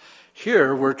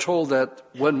 Here, we're told that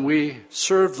when we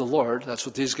serve the Lord, that's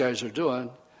what these guys are doing,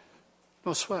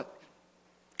 no sweat.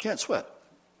 You can't sweat.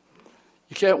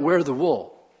 You can't wear the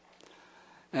wool.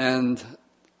 And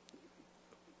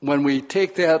when we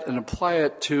take that and apply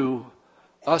it to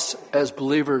us as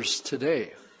believers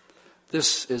today,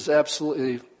 this is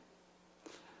absolutely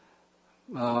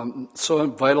so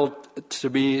vital to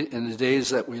me in the days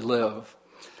that we live,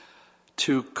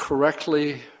 to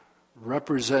correctly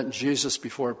represent Jesus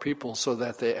before people so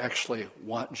that they actually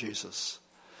want Jesus.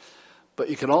 But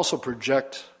you can also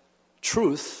project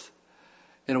truth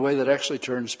in a way that actually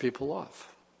turns people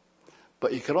off.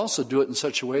 But you can also do it in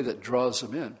such a way that draws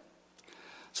them in.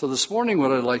 So this morning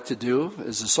what I'd like to do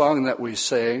is the song that we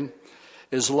sang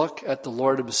is look at the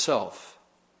Lord himself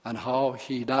and how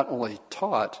he not only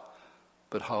taught,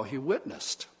 but how he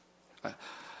witnessed.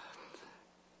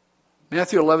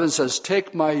 Matthew 11 says,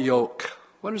 take my yoke.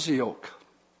 What is a yoke?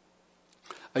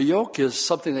 A yoke is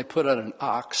something they put on an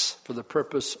ox for the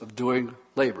purpose of doing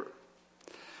labor.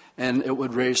 And it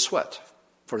would raise sweat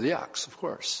for the ox, of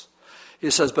course. He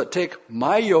says, but take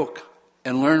my yoke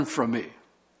and learn from me,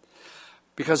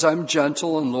 because I'm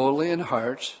gentle and lowly in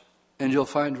heart, and you'll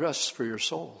find rest for your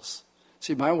souls.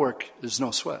 See, my work is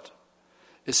no sweat.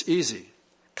 It's easy.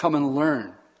 Come and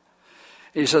learn.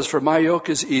 He says, for my yoke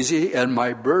is easy and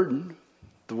my burden,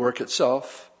 the work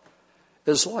itself,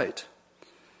 is light.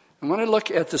 And when I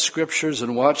look at the scriptures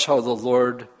and watch how the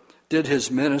Lord did his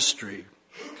ministry,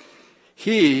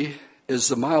 he is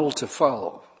the model to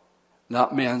follow,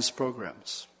 not man's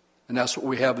programs. And that's what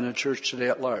we have in the church today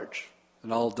at large.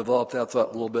 And I'll develop that thought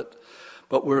a little bit.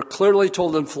 But we're clearly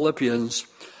told in Philippians,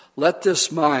 let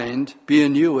this mind be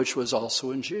in you, which was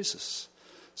also in Jesus.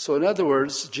 So in other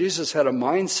words, Jesus had a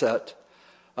mindset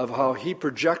of how he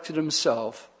projected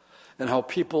himself and how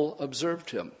people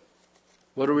observed him.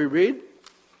 What do we read?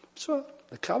 So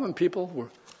the common people were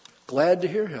glad to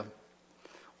hear him.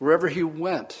 Wherever he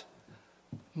went,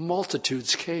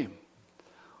 multitudes came.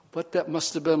 What that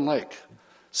must have been like,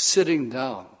 sitting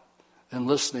down and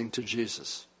listening to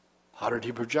Jesus. How did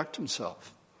he project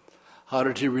himself? How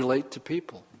did he relate to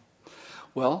people?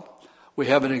 Well, we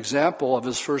have an example of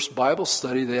his first Bible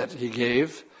study that he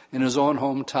gave in his own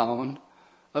hometown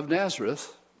of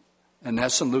Nazareth, and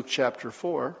that's in Luke chapter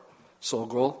 4. So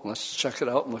go, let's check it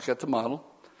out and look at the model.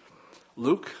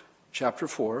 Luke chapter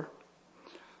 4.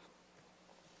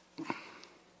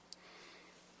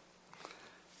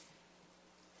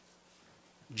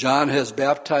 John has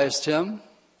baptized him.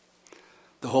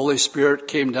 The Holy Spirit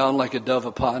came down like a dove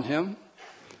upon him.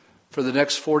 For the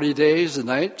next 40 days and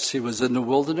nights, he was in the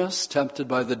wilderness, tempted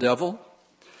by the devil.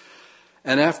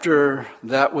 And after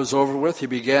that was over with, he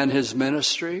began his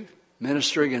ministry,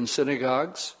 ministering in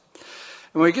synagogues.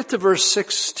 And when we get to verse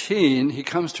 16, he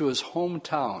comes to his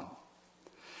hometown.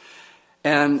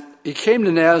 And he came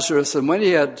to Nazareth, and when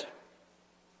he had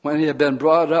been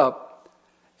brought up,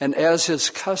 and as his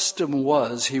custom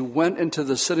was, he went into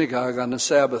the synagogue on the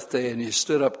Sabbath day, and he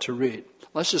stood up to read.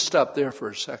 Let's just stop there for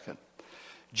a second.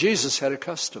 Jesus had a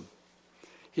custom.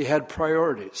 He had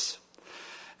priorities.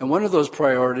 And one of those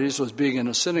priorities was being in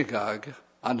a synagogue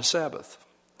on the Sabbath.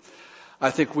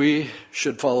 I think we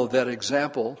should follow that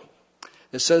example.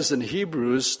 It says in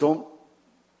Hebrews, don't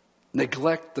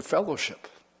neglect the fellowship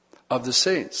of the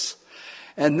saints.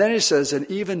 And then he says, and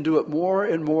even do it more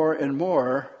and more and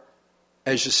more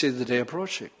as you see the day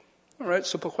approaching. All right,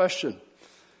 simple question.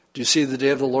 Do you see the day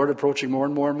of the Lord approaching more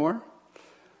and more and more?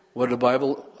 What the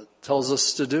Bible tells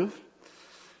us to do?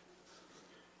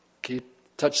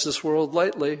 Touch this world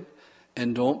lightly,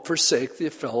 and don't forsake the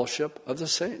fellowship of the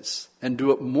saints. And do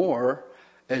it more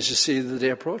as you see the day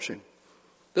approaching.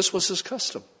 This was his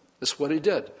custom. This is what he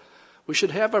did. We should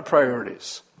have our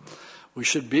priorities. We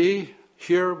should be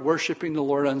here worshiping the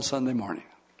Lord on Sunday morning.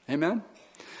 Amen?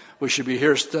 We should be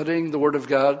here studying the Word of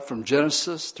God from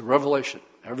Genesis to Revelation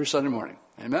every Sunday morning.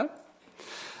 Amen?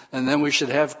 And then we should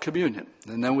have communion.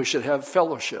 And then we should have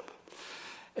fellowship.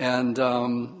 And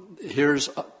here's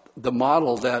the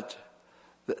model that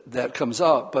comes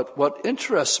out. But what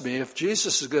interests me, if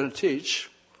Jesus is going to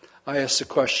teach, I ask the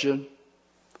question,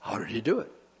 how did he do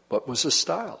it? What was his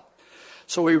style?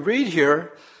 So we read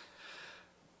here,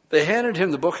 they handed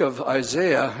him the book of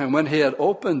Isaiah, and when he had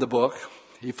opened the book,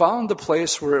 he found the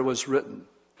place where it was written.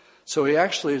 So he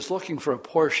actually is looking for a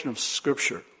portion of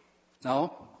Scripture.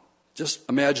 Now, just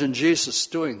imagine Jesus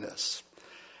doing this.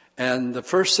 And the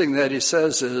first thing that he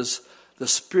says is, the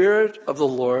Spirit of the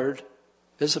Lord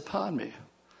is upon me.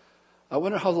 I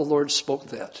wonder how the Lord spoke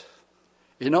that.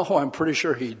 You know how I'm pretty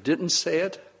sure he didn't say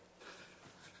it?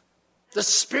 The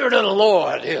Spirit of the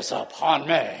Lord is upon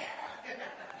me.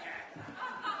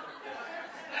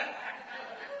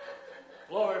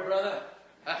 Glory, brother.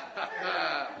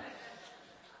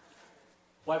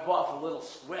 Wipe off a little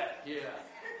sweat here.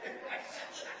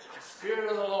 The Spirit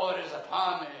of the Lord is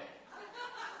upon me.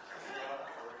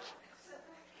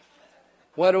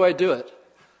 Why do I do it?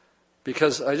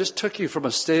 Because I just took you from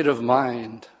a state of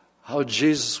mind how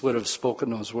Jesus would have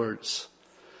spoken those words.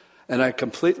 And I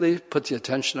completely put the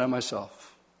attention on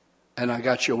myself. And I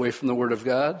got you away from the Word of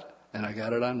God, and I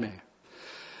got it on me.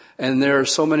 And there are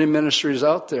so many ministries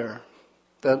out there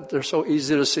that they're so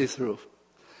easy to see through.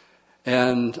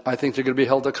 And I think they're going to be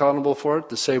held accountable for it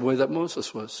the same way that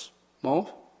Moses was.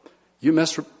 Mo, you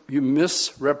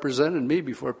misrepresented me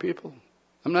before people.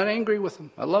 I'm not angry with them.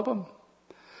 I love them.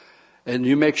 And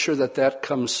you make sure that that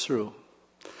comes through.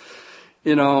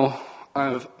 You know,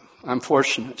 I'm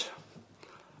fortunate.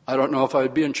 I don't know if I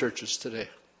would be in churches today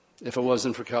if it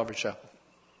wasn't for Calvary Chapel.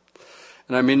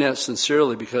 And I mean that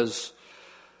sincerely, because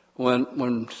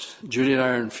when Judy and I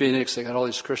are in Phoenix, they got all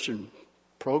these Christian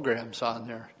programs on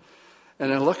there.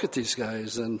 And I look at these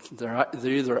guys, and they're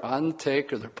either on the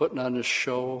take or they're putting on this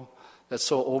show that's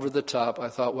so over the top. I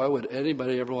thought, why would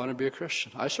anybody ever want to be a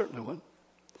Christian? I certainly wouldn't.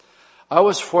 I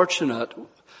was fortunate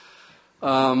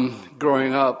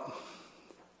growing up,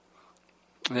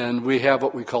 and we have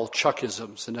what we call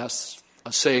Chuckisms, and that's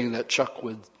a saying that Chuck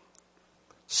would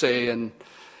say,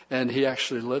 and he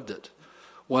actually lived it.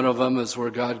 One of them is where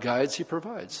God guides, he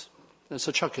provides. That's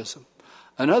a Chuckism.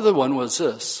 Another one was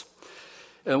this.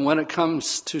 And when it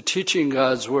comes to teaching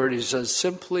God's Word, he says,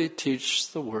 simply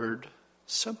teach the Word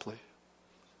simply.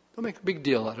 Don't make a big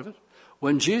deal out of it.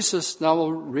 When Jesus, now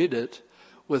we'll read it,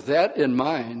 with that in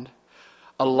mind,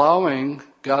 allowing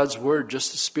God's Word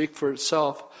just to speak for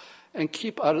itself, and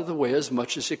keep out of the way as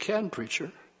much as you can,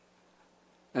 preacher.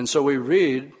 And so we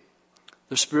read,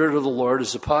 the Spirit of the Lord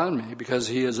is upon me, because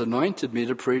he has anointed me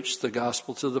to preach the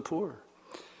gospel to the poor.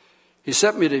 He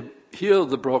sent me to heal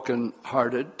the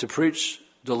brokenhearted, to preach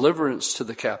deliverance to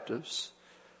the captives,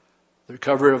 the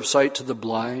recovery of sight to the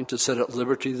blind, to set at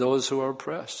liberty those who are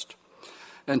oppressed,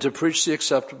 and to preach the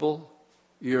acceptable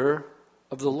year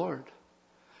of the Lord.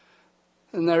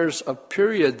 And there's a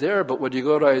period there, but when you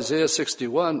go to Isaiah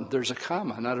 61, there's a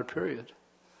comma, not a period.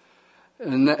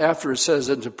 And after it says,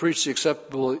 and to preach the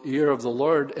acceptable year of the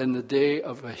Lord and the day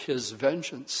of his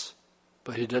vengeance.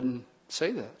 But he didn't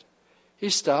say that. He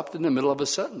stopped in the middle of a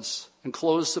sentence and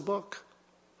closed the book.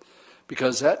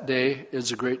 Because that day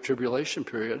is a great tribulation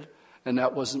period, and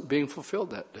that wasn't being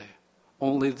fulfilled that day.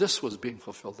 Only this was being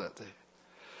fulfilled that day.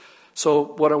 So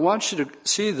what I want you to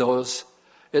see, though, is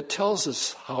it tells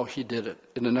us how he did it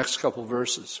in the next couple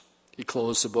verses. He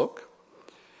closed the book,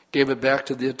 gave it back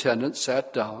to the attendant,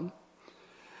 sat down,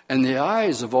 and the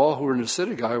eyes of all who were in the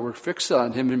synagogue were fixed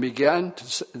on him, and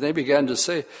they began to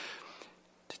say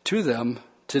to them,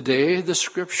 today the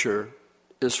scripture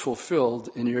is fulfilled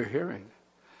in your hearing.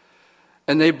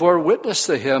 And they bore witness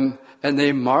to him, and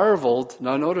they marveled,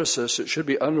 now notice this, it should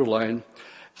be underlined,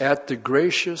 at the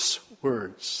gracious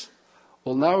words.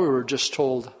 Well, now we were just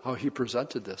told how he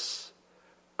presented this,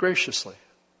 graciously,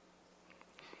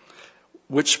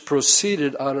 which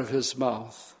proceeded out of his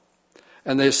mouth.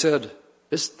 And they said,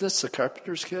 isn't this the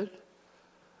carpenter's kid?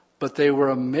 But they were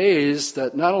amazed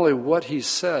that not only what he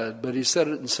said, but he said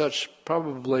it in such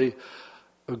probably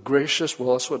a gracious,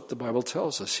 well, that's what the Bible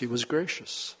tells us. He was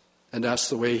gracious. And that's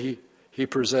the way he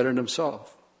presented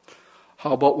himself.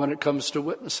 How about when it comes to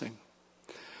witnessing?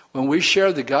 When we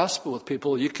share the gospel with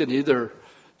people, you can either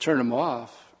turn them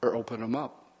off or open them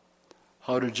up.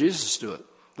 How did Jesus do it?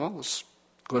 Well, let's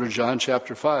go to John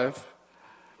chapter 5.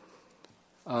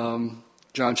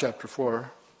 John chapter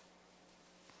 4.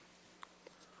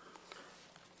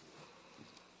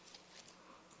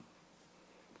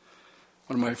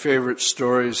 One of my favorite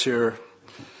stories here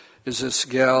is this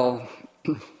gal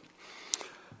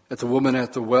at the woman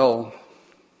at the well.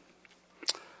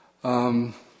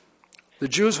 The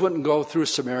Jews wouldn't go through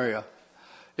Samaria.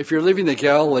 If you're leaving the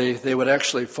Galilee, they would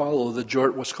actually follow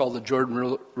what's called the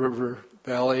Jordan River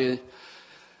Valley.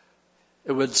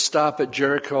 It would stop at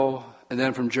Jericho, and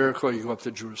then from Jericho you go up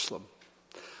to Jerusalem.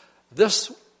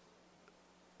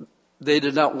 They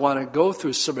did not want to go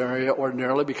through Samaria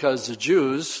ordinarily because the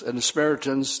Jews and the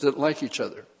Samaritans didn't like each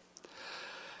other.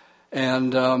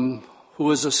 And who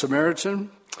was a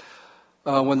Samaritan?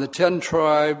 When the 10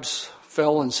 tribes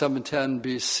fell in 710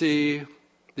 BC,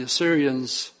 the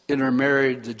Assyrians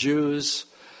intermarried the Jews,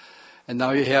 and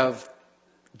now you have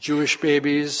Jewish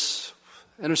babies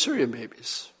and Assyrian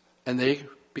babies, and they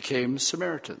became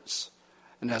Samaritans.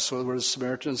 And that's where the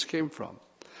Samaritans came from.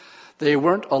 They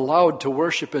weren't allowed to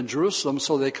worship in Jerusalem,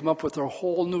 so they come up with their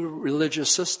whole new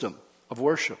religious system of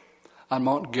worship on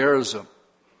Mount Gerizim.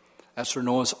 That's where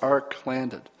Noah's Ark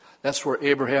landed. That's where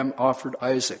Abraham offered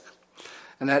Isaac.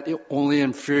 And that only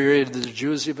infuriated the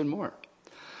Jews even more.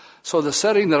 So the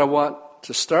setting that I want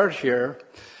to start here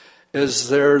is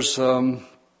there's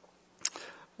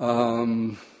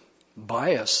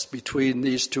bias between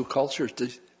these two cultures,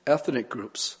 the ethnic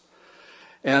groups.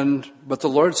 But the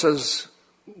Lord says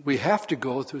we have to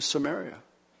go through Samaria.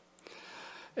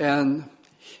 And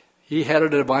he had a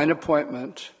divine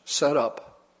appointment set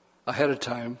up ahead of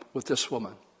time with this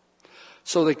woman.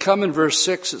 So they come in verse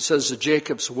 6, it says, at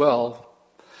Jacob's well,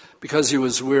 because he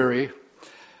was weary.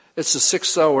 It's the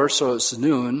 6th hour, so it's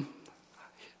noon,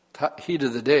 heat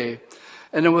of the day.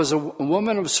 And there was a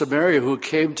woman of Samaria who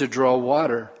came to draw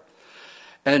water.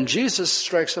 And Jesus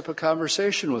strikes up a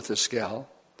conversation with this gal.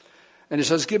 And he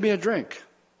says, give me a drink.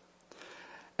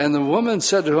 And the woman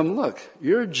said to him, look,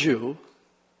 you're a Jew.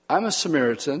 I'm a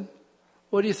Samaritan.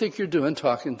 What do you think you're doing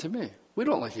talking to me? We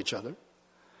don't like each other.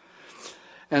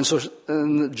 And so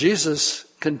Jesus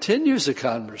continues the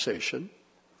conversation.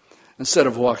 Instead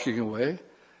of walking away,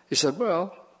 he said,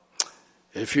 well,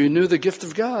 if you knew the gift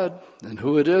of God and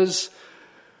who it is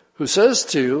who says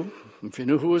to you, if you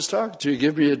knew who was talking to you,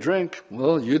 give me a drink,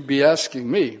 well, you'd be asking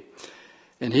me,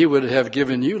 and he would have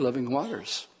given you living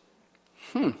waters.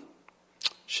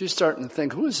 She's starting to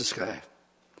think, who is this guy?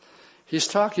 He's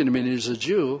talking to me, and he's a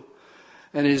Jew,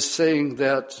 and he's saying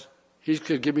that he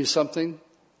could give me something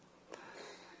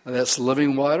that's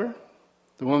living water.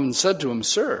 The woman said to him,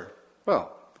 sir,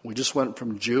 well, we just went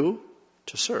from Jew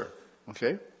to sir,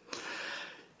 okay?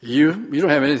 You don't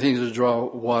have anything to draw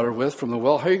water with from the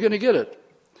well. How are you going to get it?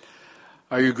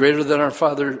 Are you greater than our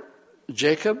father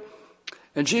Jacob?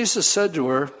 And Jesus said to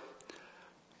her,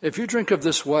 if you drink of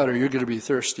this water, you're going to be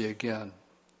thirsty again.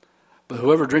 But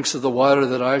whoever drinks of the water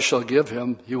that I shall give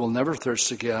him, he will never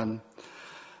thirst again.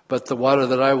 But the water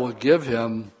that I will give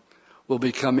him will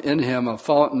become in him a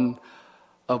fountain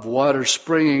of water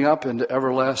springing up into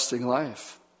everlasting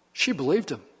life. She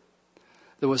believed him.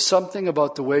 There was something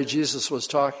about the way Jesus was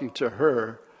talking to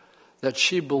her that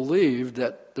she believed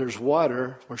that there's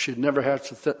water where she'd never have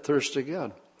to thirst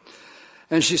again.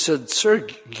 And she said, sir,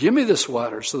 give me this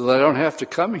water so that I don't have to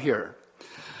come here.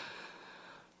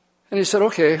 And he said,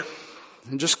 okay,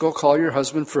 and just go call your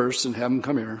husband first and have him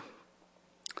come here.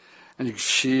 And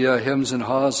she hems and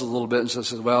haws a little bit and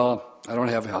says, well, I don't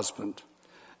have a husband.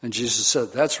 And Jesus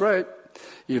said, that's right.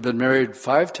 You've been married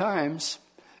 5 times,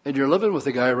 and you're living with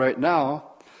a guy right now,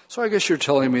 so I guess you're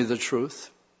telling me the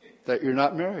truth, that you're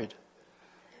not married.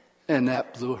 And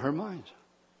that blew her mind,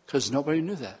 because nobody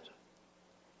knew that.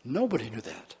 Nobody knew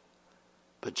that.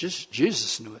 But just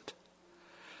Jesus knew it.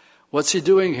 What's he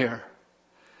doing here?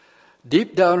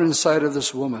 Deep down inside of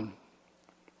this woman,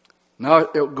 now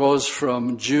it goes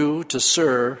from Jew to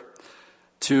sir,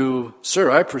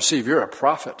 I perceive you're a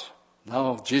prophet.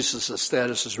 Now Jesus'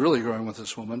 status is really growing with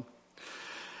this woman.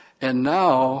 And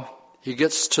now he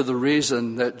gets to the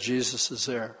reason that Jesus is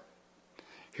there.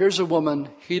 Here's a woman,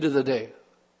 heat of the day.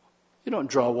 You don't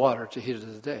draw water to heat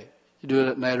of the day. You do it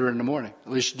at night or in the morning.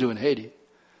 At least you do in Haiti.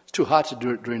 It's too hot to do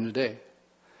it during the day.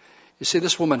 You see,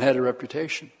 this woman had a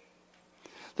reputation.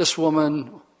 This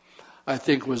woman, I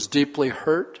think, was deeply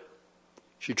hurt.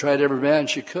 She tried every man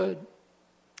she could.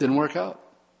 Didn't work out.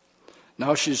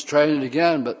 Now she's trying it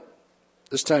again, but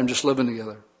this time just living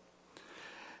together.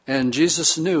 And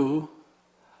Jesus knew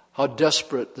how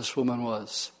desperate this woman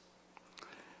was.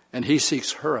 And he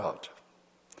seeks her out.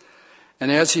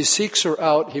 And as he seeks her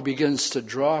out, he begins to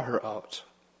draw her out.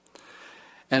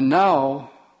 And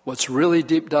now, what's really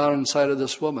deep down inside of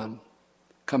this woman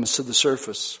comes to the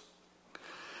surface.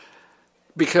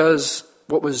 Because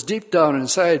what was deep down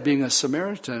inside, being a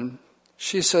Samaritan,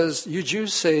 she says, you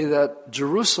Jews say that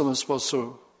Jerusalem is supposed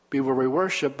to be where we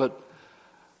worship, but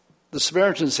the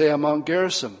Samaritans say on Mount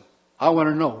Gerizim. I want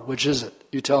to know, which is it?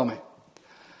 You tell me.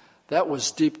 That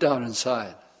was deep down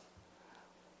inside.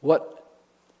 What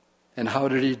and how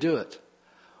did he do it?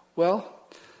 Well,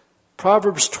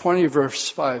 Proverbs 20 verse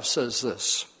 5 says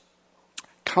this.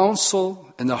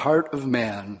 Counsel in the heart of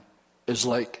man is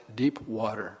like deep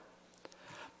water,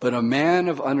 but a man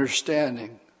of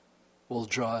understanding will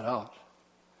draw it out.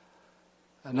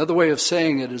 Another way of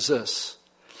saying it is this.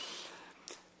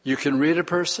 You can read a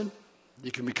person,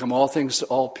 you can become all things to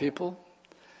all people,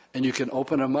 and you can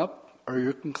open them up or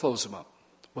you can close them up.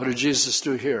 What did Jesus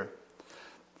do here?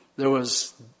 There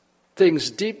was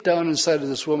things deep down inside of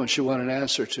this woman she wanted an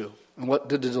answer to. And what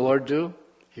did the Lord do?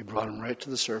 He brought him right to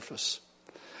the surface.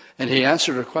 And he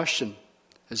answered her question.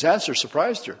 His answer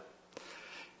surprised her.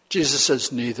 Jesus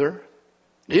says, neither.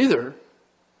 Neither?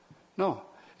 No.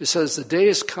 He says, the day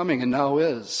is coming, and now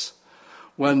is,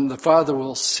 when the Father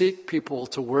will seek people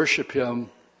to worship him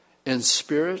in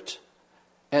spirit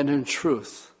and in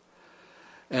truth.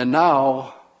 And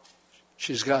now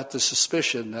she's got the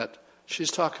suspicion that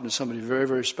she's talking to somebody very,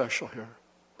 very special here.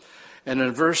 And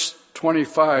in verse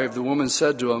 25, the woman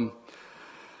said to him,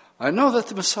 I know that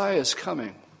the Messiah is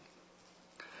coming.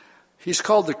 He's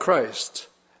called the Christ.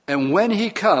 And when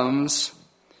he comes,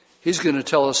 he's going to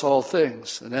tell us all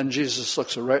things. And then Jesus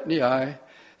looks her right in the eye,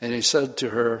 and he said to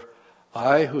her,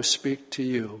 I who speak to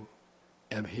you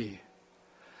am he.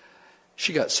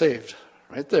 She got saved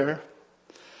right there.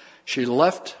 She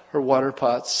left her water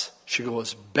pots. She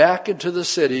goes back into the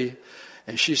city,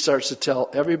 and she starts to tell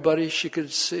everybody she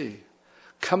could see,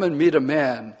 come and meet a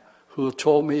man who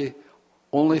told me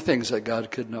only things that God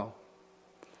could know.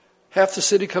 Half the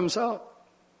city comes out.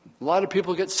 A lot of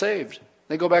people get saved.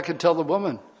 They go back and tell the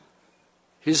woman,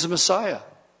 he's the Messiah.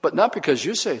 But not because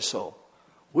you say so.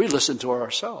 We listen to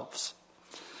ourselves.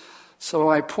 So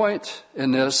my point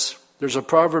in this, there's a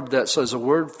proverb that says a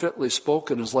word fitly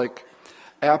spoken is like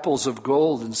apples of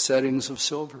gold in settings of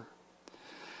silver.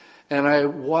 And I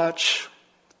watch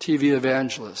TV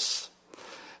evangelists.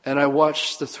 And I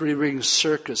watch the Three-Ring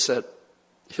Circus that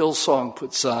Hillsong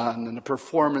puts on and the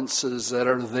performances that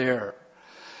are there.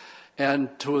 And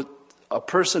to a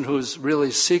person who's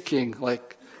really seeking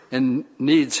and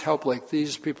needs help like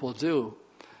these people do,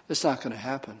 it's not going to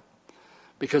happen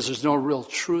because there's no real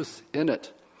truth in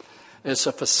it. It's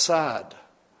a facade.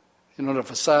 You know, the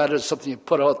facade is something you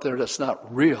put out there that's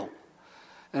not real.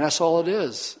 And that's all it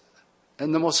is.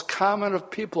 And the most common of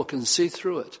people can see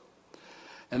through it.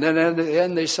 And then at the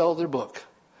end, they sell their book.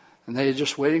 And they're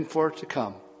just waiting for it to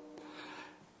come.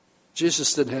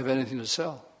 Jesus didn't have anything to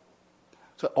sell.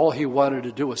 So all he wanted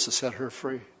to do was to set her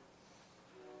free.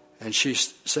 And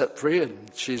she's set free, and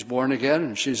she's born again,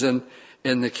 and she's in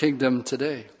the kingdom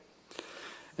today.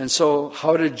 And so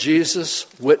how did Jesus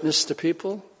witness to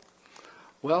people?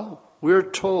 Well, we're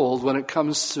told when it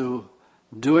comes to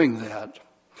doing that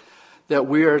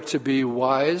we are to be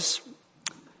wise.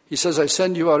 He says, I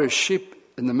send you out as sheep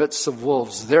in the midst of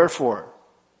wolves. Therefore,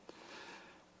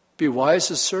 be wise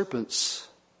as serpents,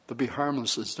 but be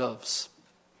harmless as doves.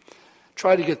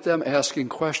 Try to get them asking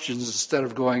questions instead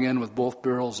of going in with both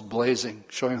barrels blazing,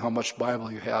 showing how much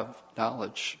Bible you have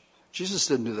knowledge. Jesus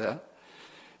didn't do that.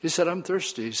 He said, I'm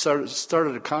thirsty. He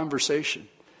started a conversation.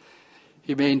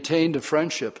 He maintained a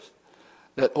friendship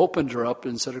that opened her up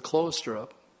instead of closed her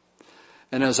up.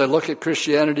 And as I look at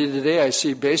Christianity today, I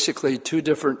see basically two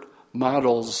different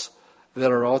models that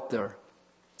are out there.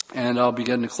 And I'll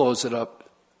begin to close it up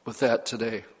with that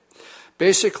today.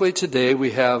 Basically today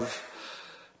we have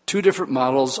two different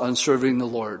models on serving the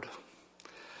Lord.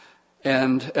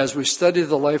 And as we study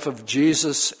the life of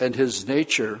Jesus and his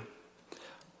nature,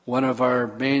 one of our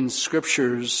main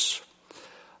scriptures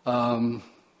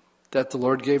that the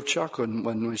Lord gave Chuck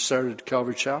when we started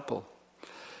Calvary Chapel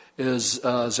is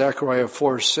Zechariah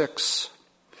 4:6,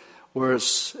 where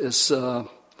it's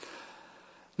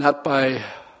not by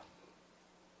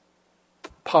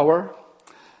power,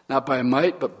 not by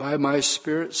might, but by my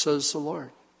Spirit, says the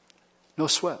Lord. No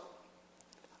sweat.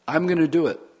 I'm going to do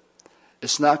it.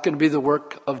 It's not going to be the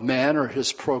work of man or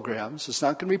his programs. It's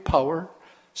not going to be power.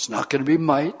 It's not going to be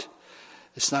might.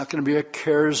 It's not going to be a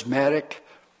charismatic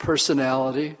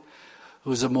personality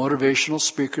who's a motivational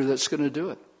speaker that's going to do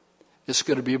it. It's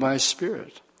going to be my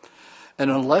Spirit.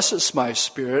 And unless it's my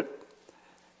Spirit,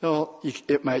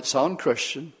 it might sound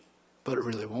Christian, but it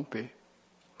really won't be.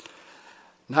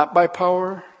 Not by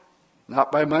power,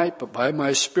 not by might, but by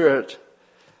my Spirit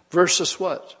versus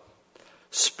what?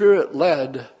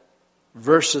 Spirit-led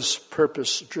versus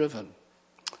purpose-driven.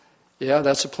 Yeah,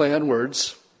 that's a play on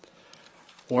words.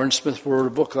 Warren Smith wrote a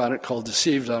book on it called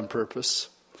Deceived on Purpose.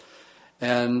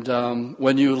 And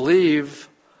when you leave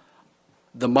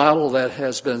the model that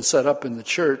has been set up in the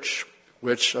church,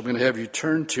 which I'm going to have you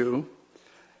turn to,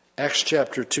 Acts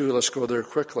chapter 2, let's go there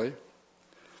quickly.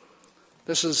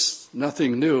 This is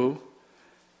nothing new.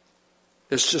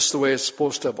 It's just the way it's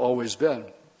supposed to have always been.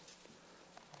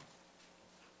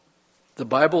 The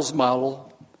Bible's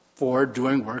model for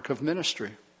doing work of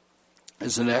ministry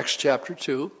is in Acts chapter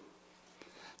 2,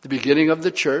 the beginning of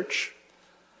the church.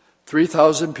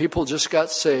 3,000 people just got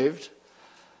saved.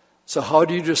 So how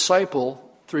do you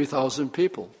disciple 3,000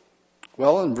 people?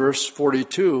 Well, in verse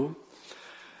 42,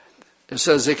 it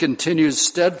says they continued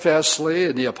steadfastly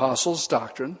in the apostles'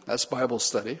 doctrine, that's Bible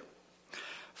study,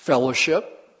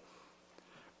 fellowship,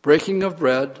 breaking of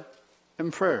bread,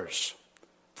 and prayers.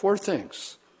 4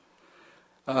 things.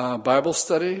 Bible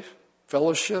study,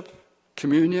 fellowship,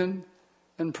 communion,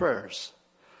 and prayers.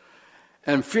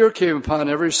 And fear came upon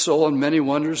every soul, and many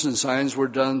wonders and signs were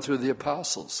done through the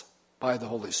apostles by the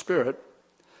Holy Spirit.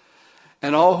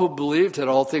 And all who believed had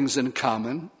all things in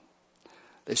common.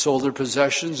 They sold their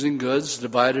possessions and goods,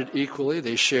 divided equally.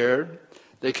 They shared.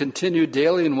 They continued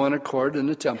daily in one accord in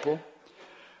the temple.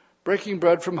 Breaking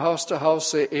bread from house to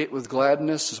house, they ate with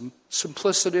gladness and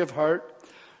simplicity of heart,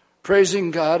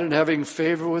 praising God and having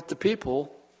favor with the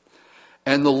people.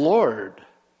 And the Lord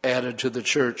added to the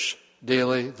church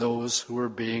daily those who were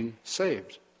being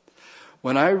saved.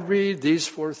 When I read these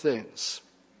four things,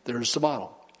 there's the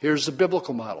model. Here's the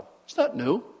biblical model. It's not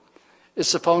new.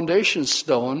 It's the foundation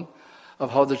stone of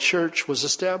how the church was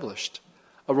established,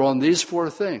 around these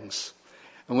four things.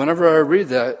 And whenever I read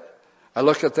that, I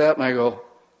look at that and I go,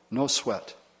 no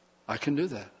sweat. I can do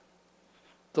that.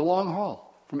 The long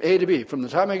haul, from A to B. From the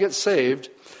time I get saved,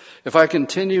 if I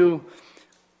continue,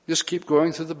 just keep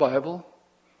going through the Bible.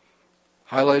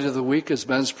 Highlight of the week is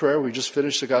men's prayer. We just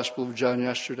finished the Gospel of John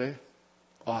yesterday.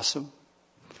 Awesome.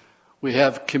 We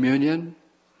have communion.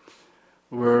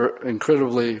 We're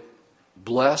incredibly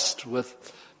blessed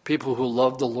with people who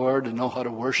love the Lord and know how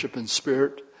to worship in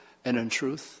spirit and in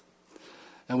truth.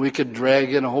 And we could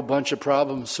drag in a whole bunch of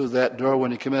problems through that door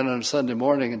when you come in on a Sunday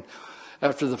morning. And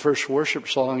after the first worship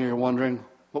song, you're wondering,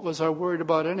 what was I worried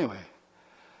about anyway?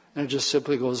 And it just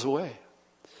simply goes away.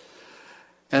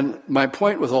 And my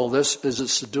point with all this is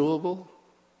it's doable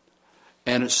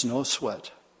and it's no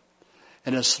sweat.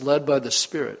 And it's led by the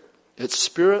Spirit. It's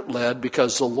Spirit-led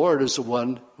because the Lord is the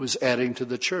one who's adding to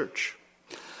the church.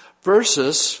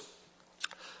 Versus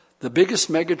the biggest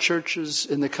mega churches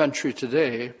in the country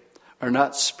today are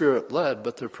not Spirit-led,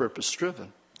 but they're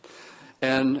purpose-driven.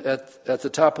 And at the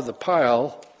top of the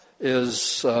pile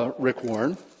is Rick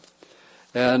Warren.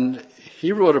 And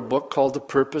he wrote a book called The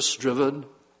Purpose-Driven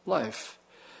Life.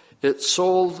 It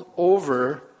sold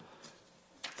over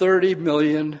 30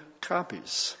 million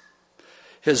copies.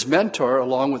 His mentor,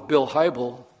 along with Bill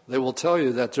Hybel, they will tell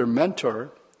you that their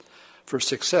mentor for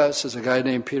success is a guy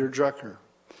named Peter Drucker.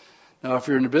 Now, if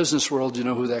you're in the business world, you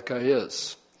know who that guy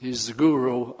is. He's the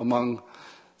guru among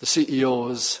the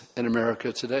CEOs in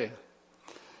America today.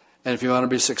 And if you want to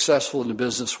be successful in the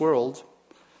business world,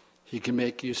 he can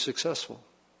make you successful.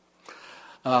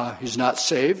 He's not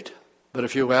saved, but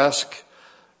if you ask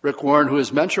Rick Warren who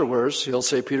his mentor was, he'll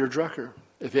say Peter Drucker.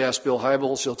 If you ask Bill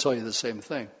Hybels, he'll tell you the same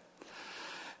thing.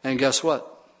 And guess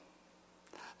what?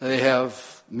 They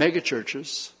have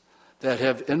megachurches that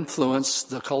have influenced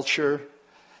the culture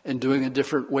in doing a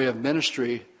different way of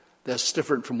ministry that's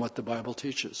different from what the Bible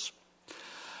teaches.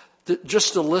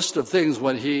 Just a list of things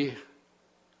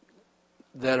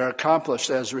that are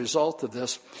accomplished as a result of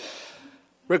this.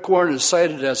 Rick Warren is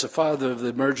cited as the father of the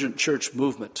emergent church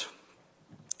movement.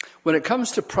 When it comes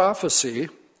to prophecy,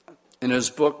 in his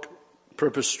book,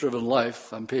 Purpose-Driven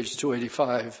Life, on page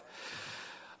 285,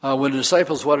 when the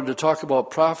disciples wanted to talk about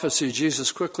prophecy,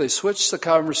 Jesus quickly switched the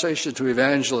conversation to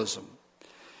evangelism.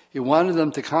 He wanted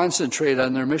them to concentrate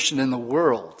on their mission in the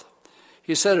world.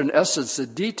 He said, in essence, the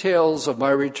details of my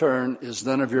return is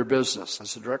none of your business.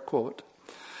 That's a direct quote.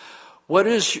 What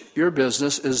is your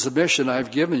business is the mission I've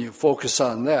given you. Focus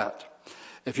on that.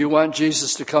 If you want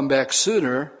Jesus to come back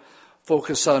sooner,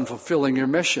 focus on fulfilling your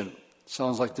mission.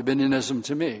 Sounds like Dominionism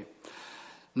to me.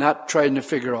 Not trying to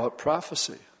figure out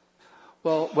prophecy.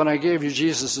 Well, when I gave you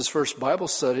Jesus' first Bible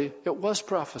study, it was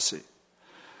prophecy.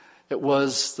 It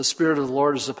was the Spirit of the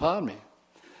Lord is upon me.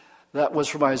 That was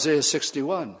from Isaiah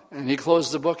 61. And he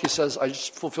closed the book, he says, I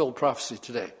just fulfilled prophecy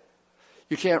today.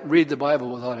 You can't read the Bible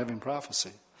without having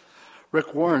prophecy.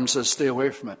 Rick Warren says stay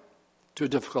away from it. Too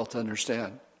difficult to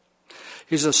understand.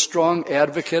 He's a strong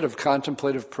advocate of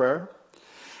contemplative prayer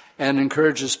and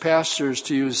encourages pastors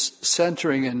to use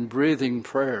centering and breathing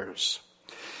prayers.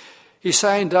 He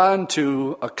signed on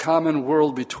to a common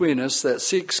world between us that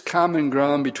seeks common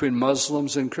ground between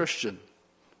Muslims and Christian.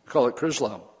 We call it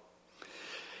Chrislam.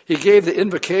 He gave the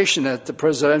invocation at the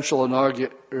presidential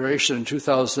inauguration in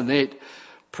 2008,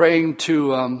 praying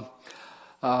to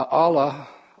Allah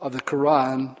of the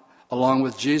Quran along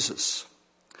with Jesus.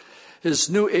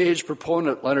 His New Age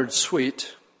proponent, Leonard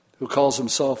Sweet, who calls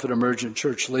himself an emergent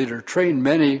church leader, trained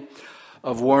many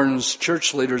of Warren's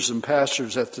church leaders and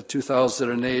pastors at the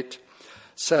 2008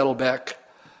 Saddleback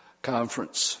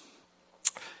Conference.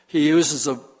 He uses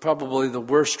probably the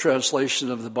worst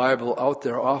translation of the Bible out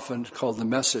there, often called The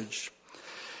Message.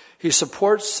 He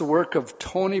supports the work of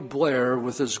Tony Blair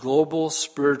with his global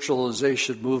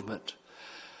spiritualization movement.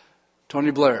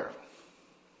 Tony Blair,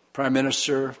 Prime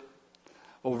Minister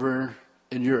over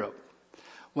in Europe.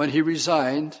 When he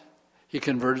resigned, he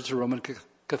converted to Roman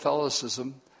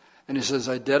Catholicism, and he says,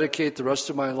 I dedicate the rest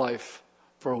of my life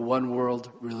for a one-world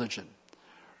religion,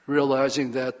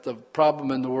 realizing that the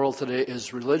problem in the world today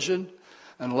is religion,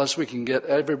 and unless we can get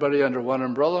everybody under one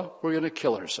umbrella, we're going to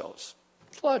kill ourselves.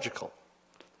 It's logical.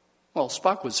 Well,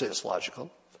 Spock would say it's logical,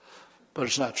 but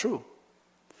it's not true.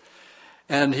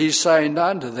 And he signed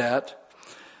on to that.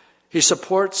 He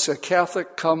supports a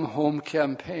Catholic Come Home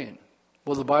campaign.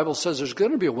 Well, the Bible says there's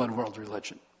going to be a one-world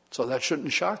religion, so that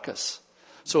shouldn't shock us.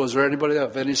 So is there anybody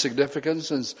of any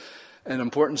significance and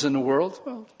importance in the world?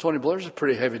 Well, Tony Blair's a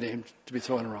pretty heavy name to be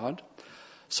thrown around.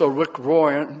 So Rick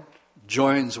Warren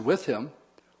joins with him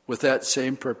with that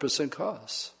same purpose and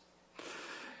cause.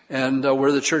 And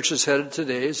where the church is headed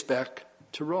today is back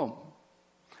to Rome.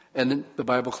 And the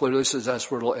Bible clearly says that's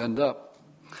where it'll end up.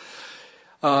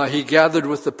 He gathered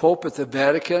with the Pope at the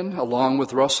Vatican, along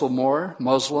with Russell Moore,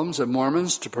 Muslims and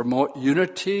Mormons, to promote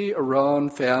unity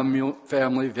around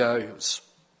family values.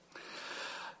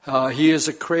 He is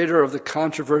a creator of the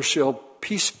controversial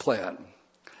peace plan.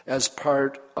 As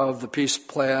part of the peace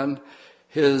plan,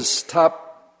 his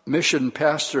top mission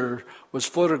pastor was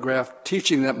photographed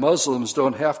teaching that Muslims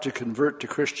don't have to convert to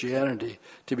Christianity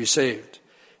to be saved.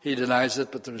 He denies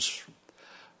it, but there's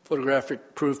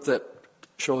photographic proof that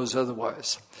shows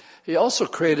otherwise. He also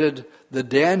created the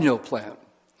Daniel plan,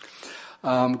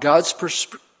 God's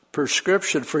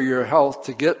prescription for your health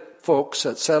to get folks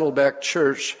at Saddleback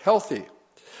Church healthy.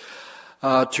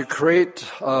 To create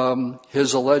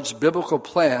his alleged biblical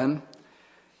plan,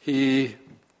 he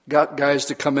got guys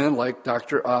to come in like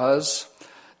Dr. Oz,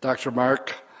 Dr.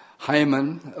 Mark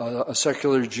Hyman, a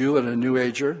secular Jew and a New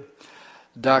Ager,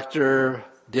 Dr.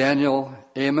 Daniel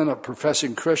Amen, a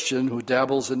professing Christian who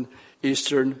dabbles in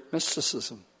Eastern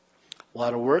mysticism. A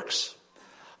lot of works,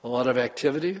 a lot of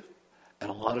activity, and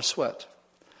a lot of sweat.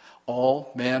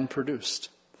 All man-produced.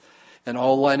 And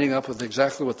all lining up with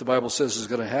exactly what the Bible says is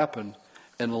going to happen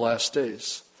in the last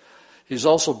days. He's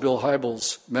also Bill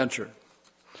Hybels' mentor.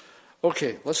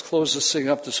 Okay, let's close this thing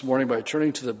up this morning by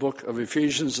turning to the book of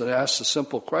Ephesians and ask a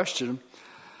simple question.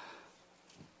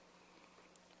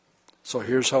 So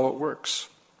here's how it works.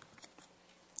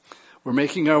 We're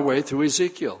making our way through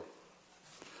Ezekiel.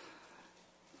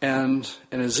 And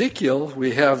in Ezekiel,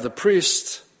 we have the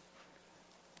priest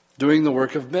doing the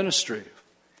work of ministry.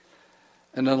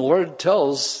 And then the Lord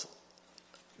tells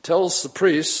the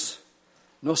priest,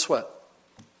 no sweat.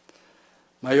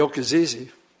 My yoke is easy.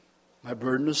 My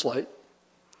burden is light.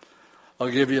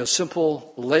 I'll give you a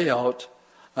simple layout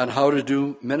on how to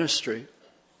do ministry.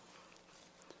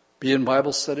 Be in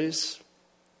Bible studies,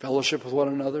 fellowship with one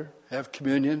another, have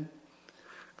communion,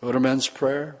 go to men's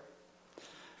prayer.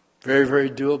 Very, very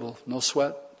doable. No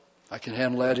sweat. I can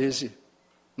handle that easy.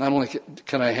 Not only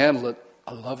can I handle it,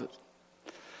 I love it.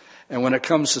 And when it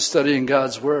comes to studying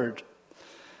God's Word,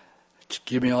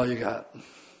 give me all you got.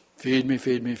 Feed me,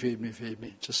 feed me, feed me, feed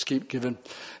me. Just keep giving.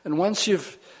 And once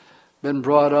you've been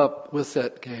brought up with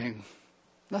that, gang,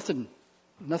 nothing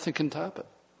can top it.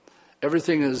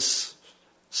 Everything is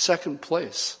second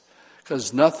place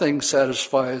because nothing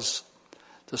satisfies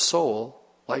the soul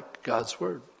like God's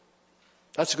Word.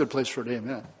 That's a good place for an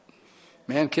amen.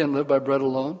 Man can't live by bread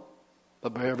alone,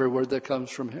 but by every word that comes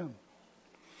from Him.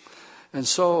 And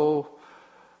so,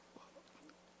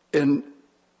 in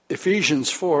Ephesians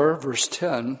 4, verse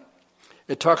 10,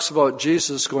 it talks about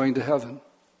Jesus going to heaven.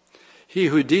 He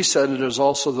who descended is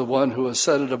also the one who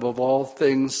ascended above all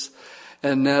things,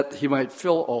 and that He might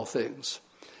fill all things.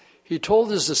 He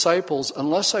told His disciples,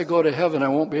 unless I go to heaven, I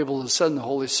won't be able to send the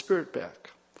Holy Spirit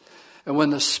back. And when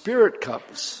the Spirit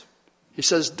comes, He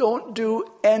says, don't do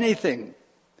anything.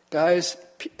 Guys,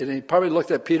 and he probably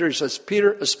looked at Peter, he says,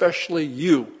 Peter, especially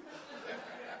you.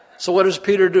 So what does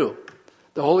Peter do?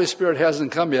 The Holy Spirit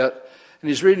hasn't come yet, and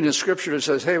he's reading the scripture that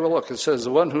says, hey, well, look, it says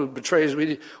the one who betrays,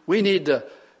 we need to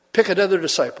pick another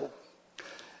disciple.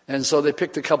 And so they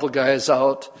picked a couple guys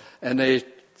out, and they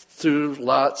threw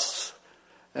lots,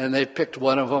 and they picked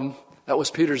one of them. That was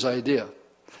Peter's idea.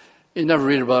 You never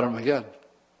read about him again.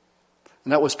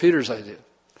 And that was Peter's idea.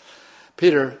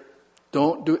 Peter,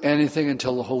 don't do anything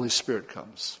until the Holy Spirit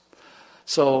comes.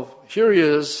 So here he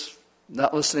is,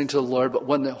 not listening to the Lord, but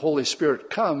when the Holy Spirit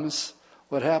comes,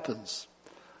 what happens?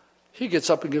 He gets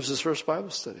up and gives his first Bible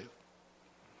study.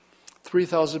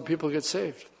 3,000 people get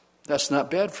saved. That's not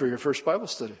bad for your first Bible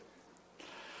study.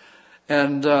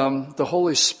 And the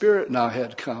Holy Spirit now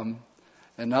had come,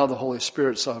 and now the Holy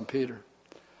Spirit's on Peter.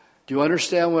 Do you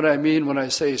understand what I mean when I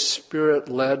say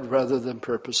Spirit-led rather than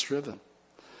purpose-driven?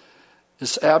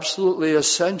 It's absolutely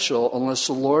essential. Unless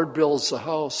the Lord builds the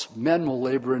house, men will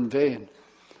labor in vain.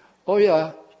 Oh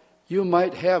yeah, You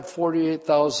might have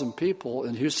 48,000 people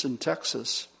in Houston,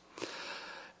 Texas.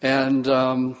 And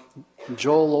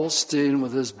Joel Osteen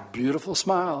with his beautiful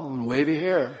smile and wavy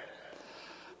hair.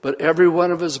 But every one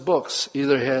of his books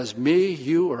either has me,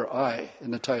 you, or I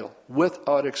in the title,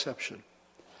 without exception.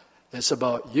 It's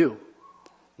about you,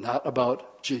 not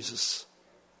about Jesus.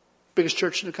 Biggest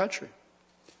church in the country.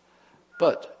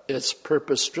 But it's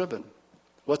purpose-driven.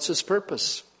 What's his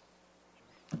purpose?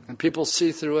 And people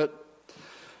see through it.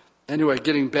 Anyway,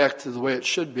 getting back to the way it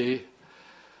should be,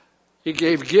 he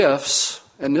gave gifts,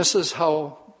 and this is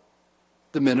how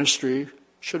the ministry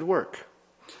should work.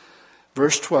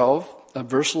 Verse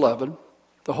 11,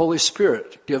 the Holy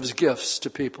Spirit gives gifts to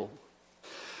people.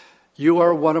 You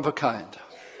are one of a kind.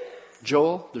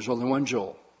 Joel, there's only one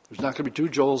Joel. There's not going to be two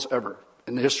Joels ever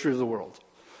in the history of the world.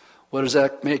 What does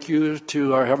that make you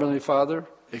to our Heavenly Father?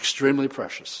 Extremely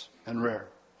precious and rare,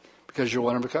 because you're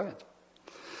one of a kind.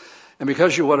 And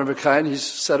because you're one of a kind, he's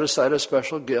set aside a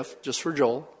special gift just for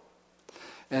Joel.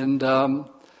 And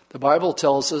the Bible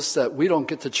tells us that we don't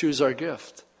get to choose our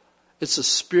gift. It's the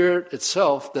Spirit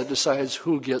itself that decides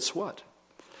who gets what.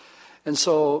 And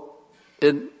so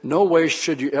in no way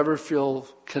should you ever feel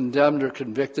condemned or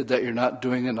convicted that you're not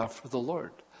doing enough for the Lord.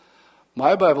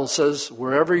 My Bible says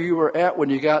wherever you were at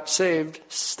when you got saved,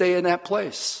 stay in that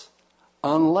place.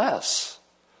 Unless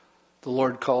the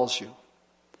Lord calls you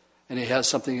and he has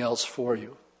something else for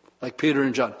you. Like Peter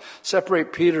and John.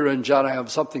 Separate Peter and John. I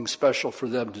have something special for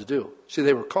them to do. See,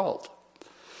 they were called.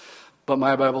 But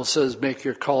my Bible says make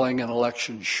your calling and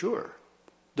election sure.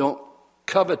 Don't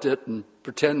covet it and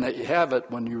pretend that you have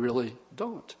it when you really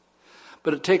don't.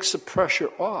 But it takes the pressure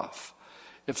off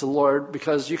if the Lord,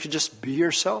 because you can just be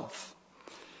yourself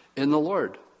in the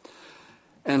Lord.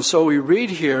 And so we read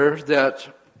here that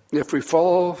if we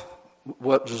follow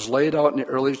what was laid out in the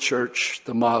early church,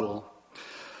 the model,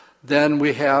 then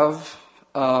we have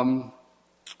some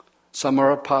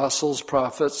are apostles,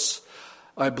 prophets.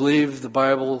 I believe the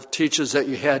Bible teaches that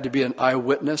you had to be an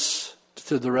eyewitness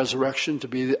to the resurrection to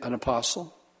be an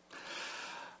apostle.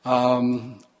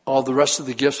 All the rest of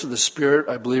the gifts of the Spirit,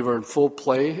 I believe, are in full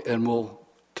play and will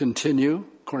continue,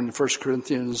 according to 1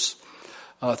 Corinthians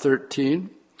 13.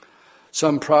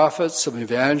 Some prophets, some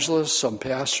evangelists, some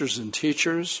pastors and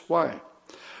teachers. Why?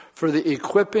 For the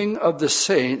equipping of the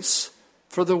saints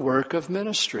for the work of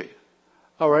ministry.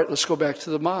 All right, let's go back to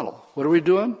the model. What are we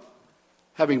doing?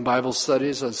 Having Bible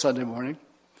studies on Sunday morning,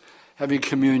 having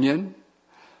communion,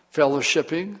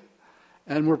 fellowshipping,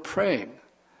 and we're praying.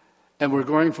 And we're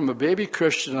going from a baby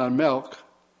Christian on milk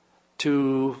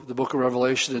to the book of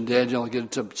Revelation and Daniel and get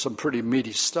into some pretty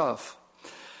meaty stuff.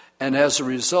 And as a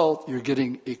result, you're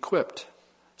getting equipped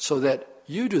so that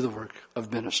you do the work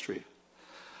of ministry.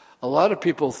 A lot of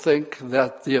people think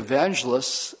that the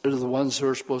evangelists are the ones who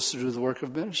are supposed to do the work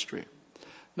of ministry.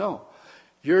 No,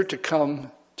 you're to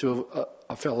come to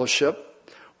a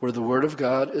fellowship where the Word of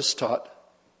God is taught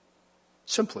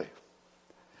simply.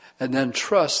 And then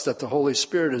trust that the Holy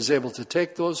Spirit is able to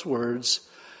take those words,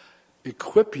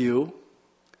 equip you,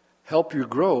 help you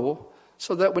grow,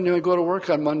 so that when you go to work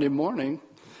on Monday morning,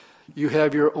 you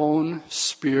have your own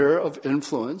sphere of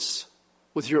influence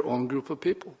with your own group of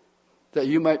people. That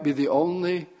you might be the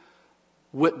only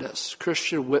witness,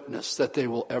 Christian witness, that they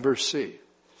will ever see.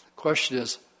 The question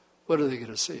is, what are they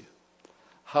going to see?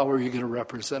 How are you going to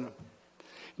represent them?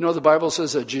 You know, the Bible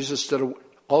says that Jesus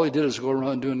all he did is go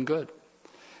around doing good.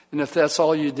 And if that's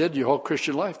all you did your whole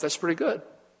Christian life, that's pretty good.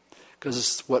 Because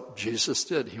it's what Jesus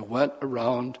did. He went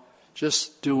around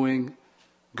just doing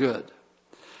good.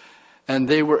 And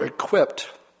they were equipped.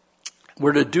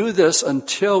 We're to do this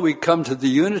until we come to the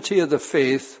unity of the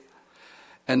faith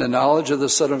and the knowledge of the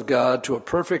Son of God, to a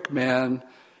perfect man,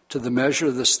 to the measure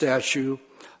of the stature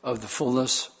of the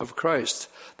fullness of Christ.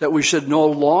 That we should no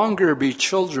longer be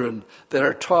children that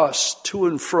are tossed to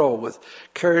and fro,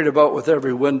 carried about with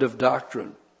every wind of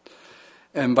doctrine,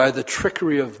 and by the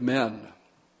trickery of men,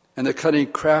 and the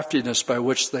cunning craftiness by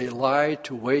which they lie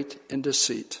to wait in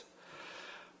deceit.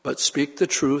 But speak the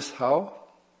truth, how?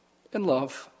 In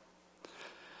love.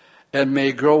 And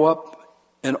may grow up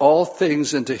in all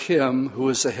things into him who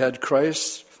is the head,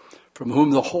 Christ, from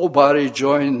whom the whole body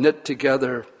joined, knit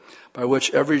together, by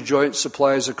which every joint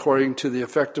supplies according to the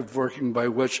effective working by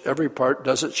which every part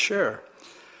does its share,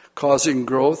 causing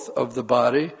growth of the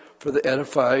body for the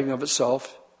edifying of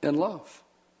itself in love.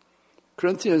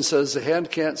 Corinthians says the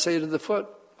hand can't say to the foot,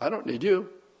 I don't need you.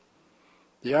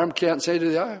 The arm can't say to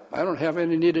the eye, I don't have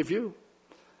any need of you.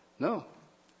 No.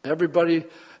 Everybody,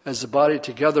 as the body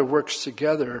together works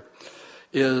together,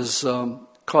 is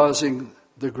causing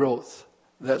the growth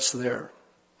that's there.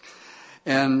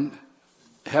 And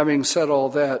having said all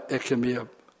that, it can be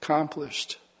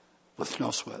accomplished with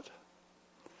no sweat.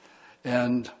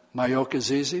 And my yoke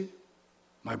is easy,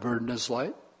 my burden is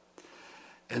light.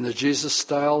 And the Jesus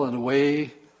style and the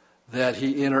way that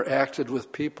he interacted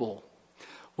with people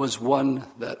was one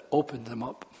that opened them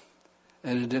up,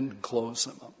 and it didn't close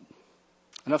them up.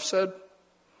 Enough said?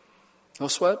 No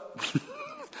sweat?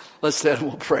 Let's stand and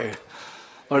we'll pray.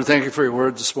 Lord, thank you for your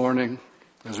word this morning.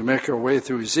 As we make our way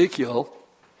through Ezekiel,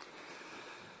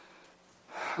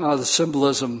 the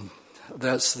symbolism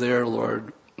that's there,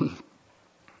 Lord,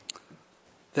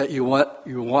 that you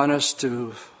want us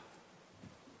to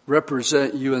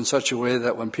represent you in such a way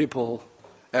that when people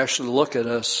actually look at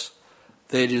us,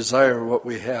 they desire what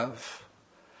we have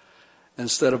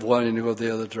instead of wanting to go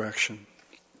the other direction.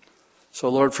 So,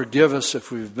 Lord, forgive us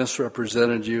if we've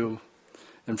misrepresented you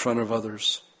in front of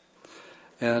others.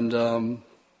 And,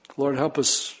 Lord, help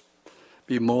us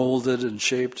be molded and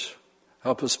shaped.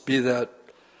 Help us be that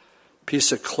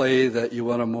piece of clay that you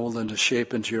want to mold into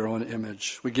shape into your own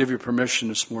image. We give you permission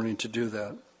this morning to do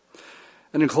that.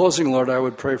 And in closing, Lord, I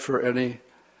would pray for any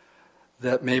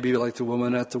that may be like the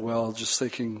woman at the well, just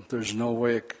thinking there's no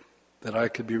way that I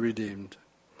could be redeemed.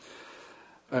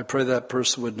 I pray that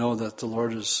person would know that the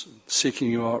Lord is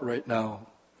seeking you out right now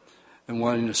and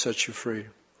wanting to set you free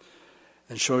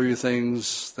and show you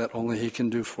things that only he can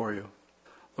do for you.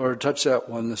 Lord, touch that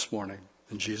one this morning.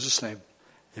 In Jesus' name,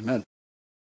 amen.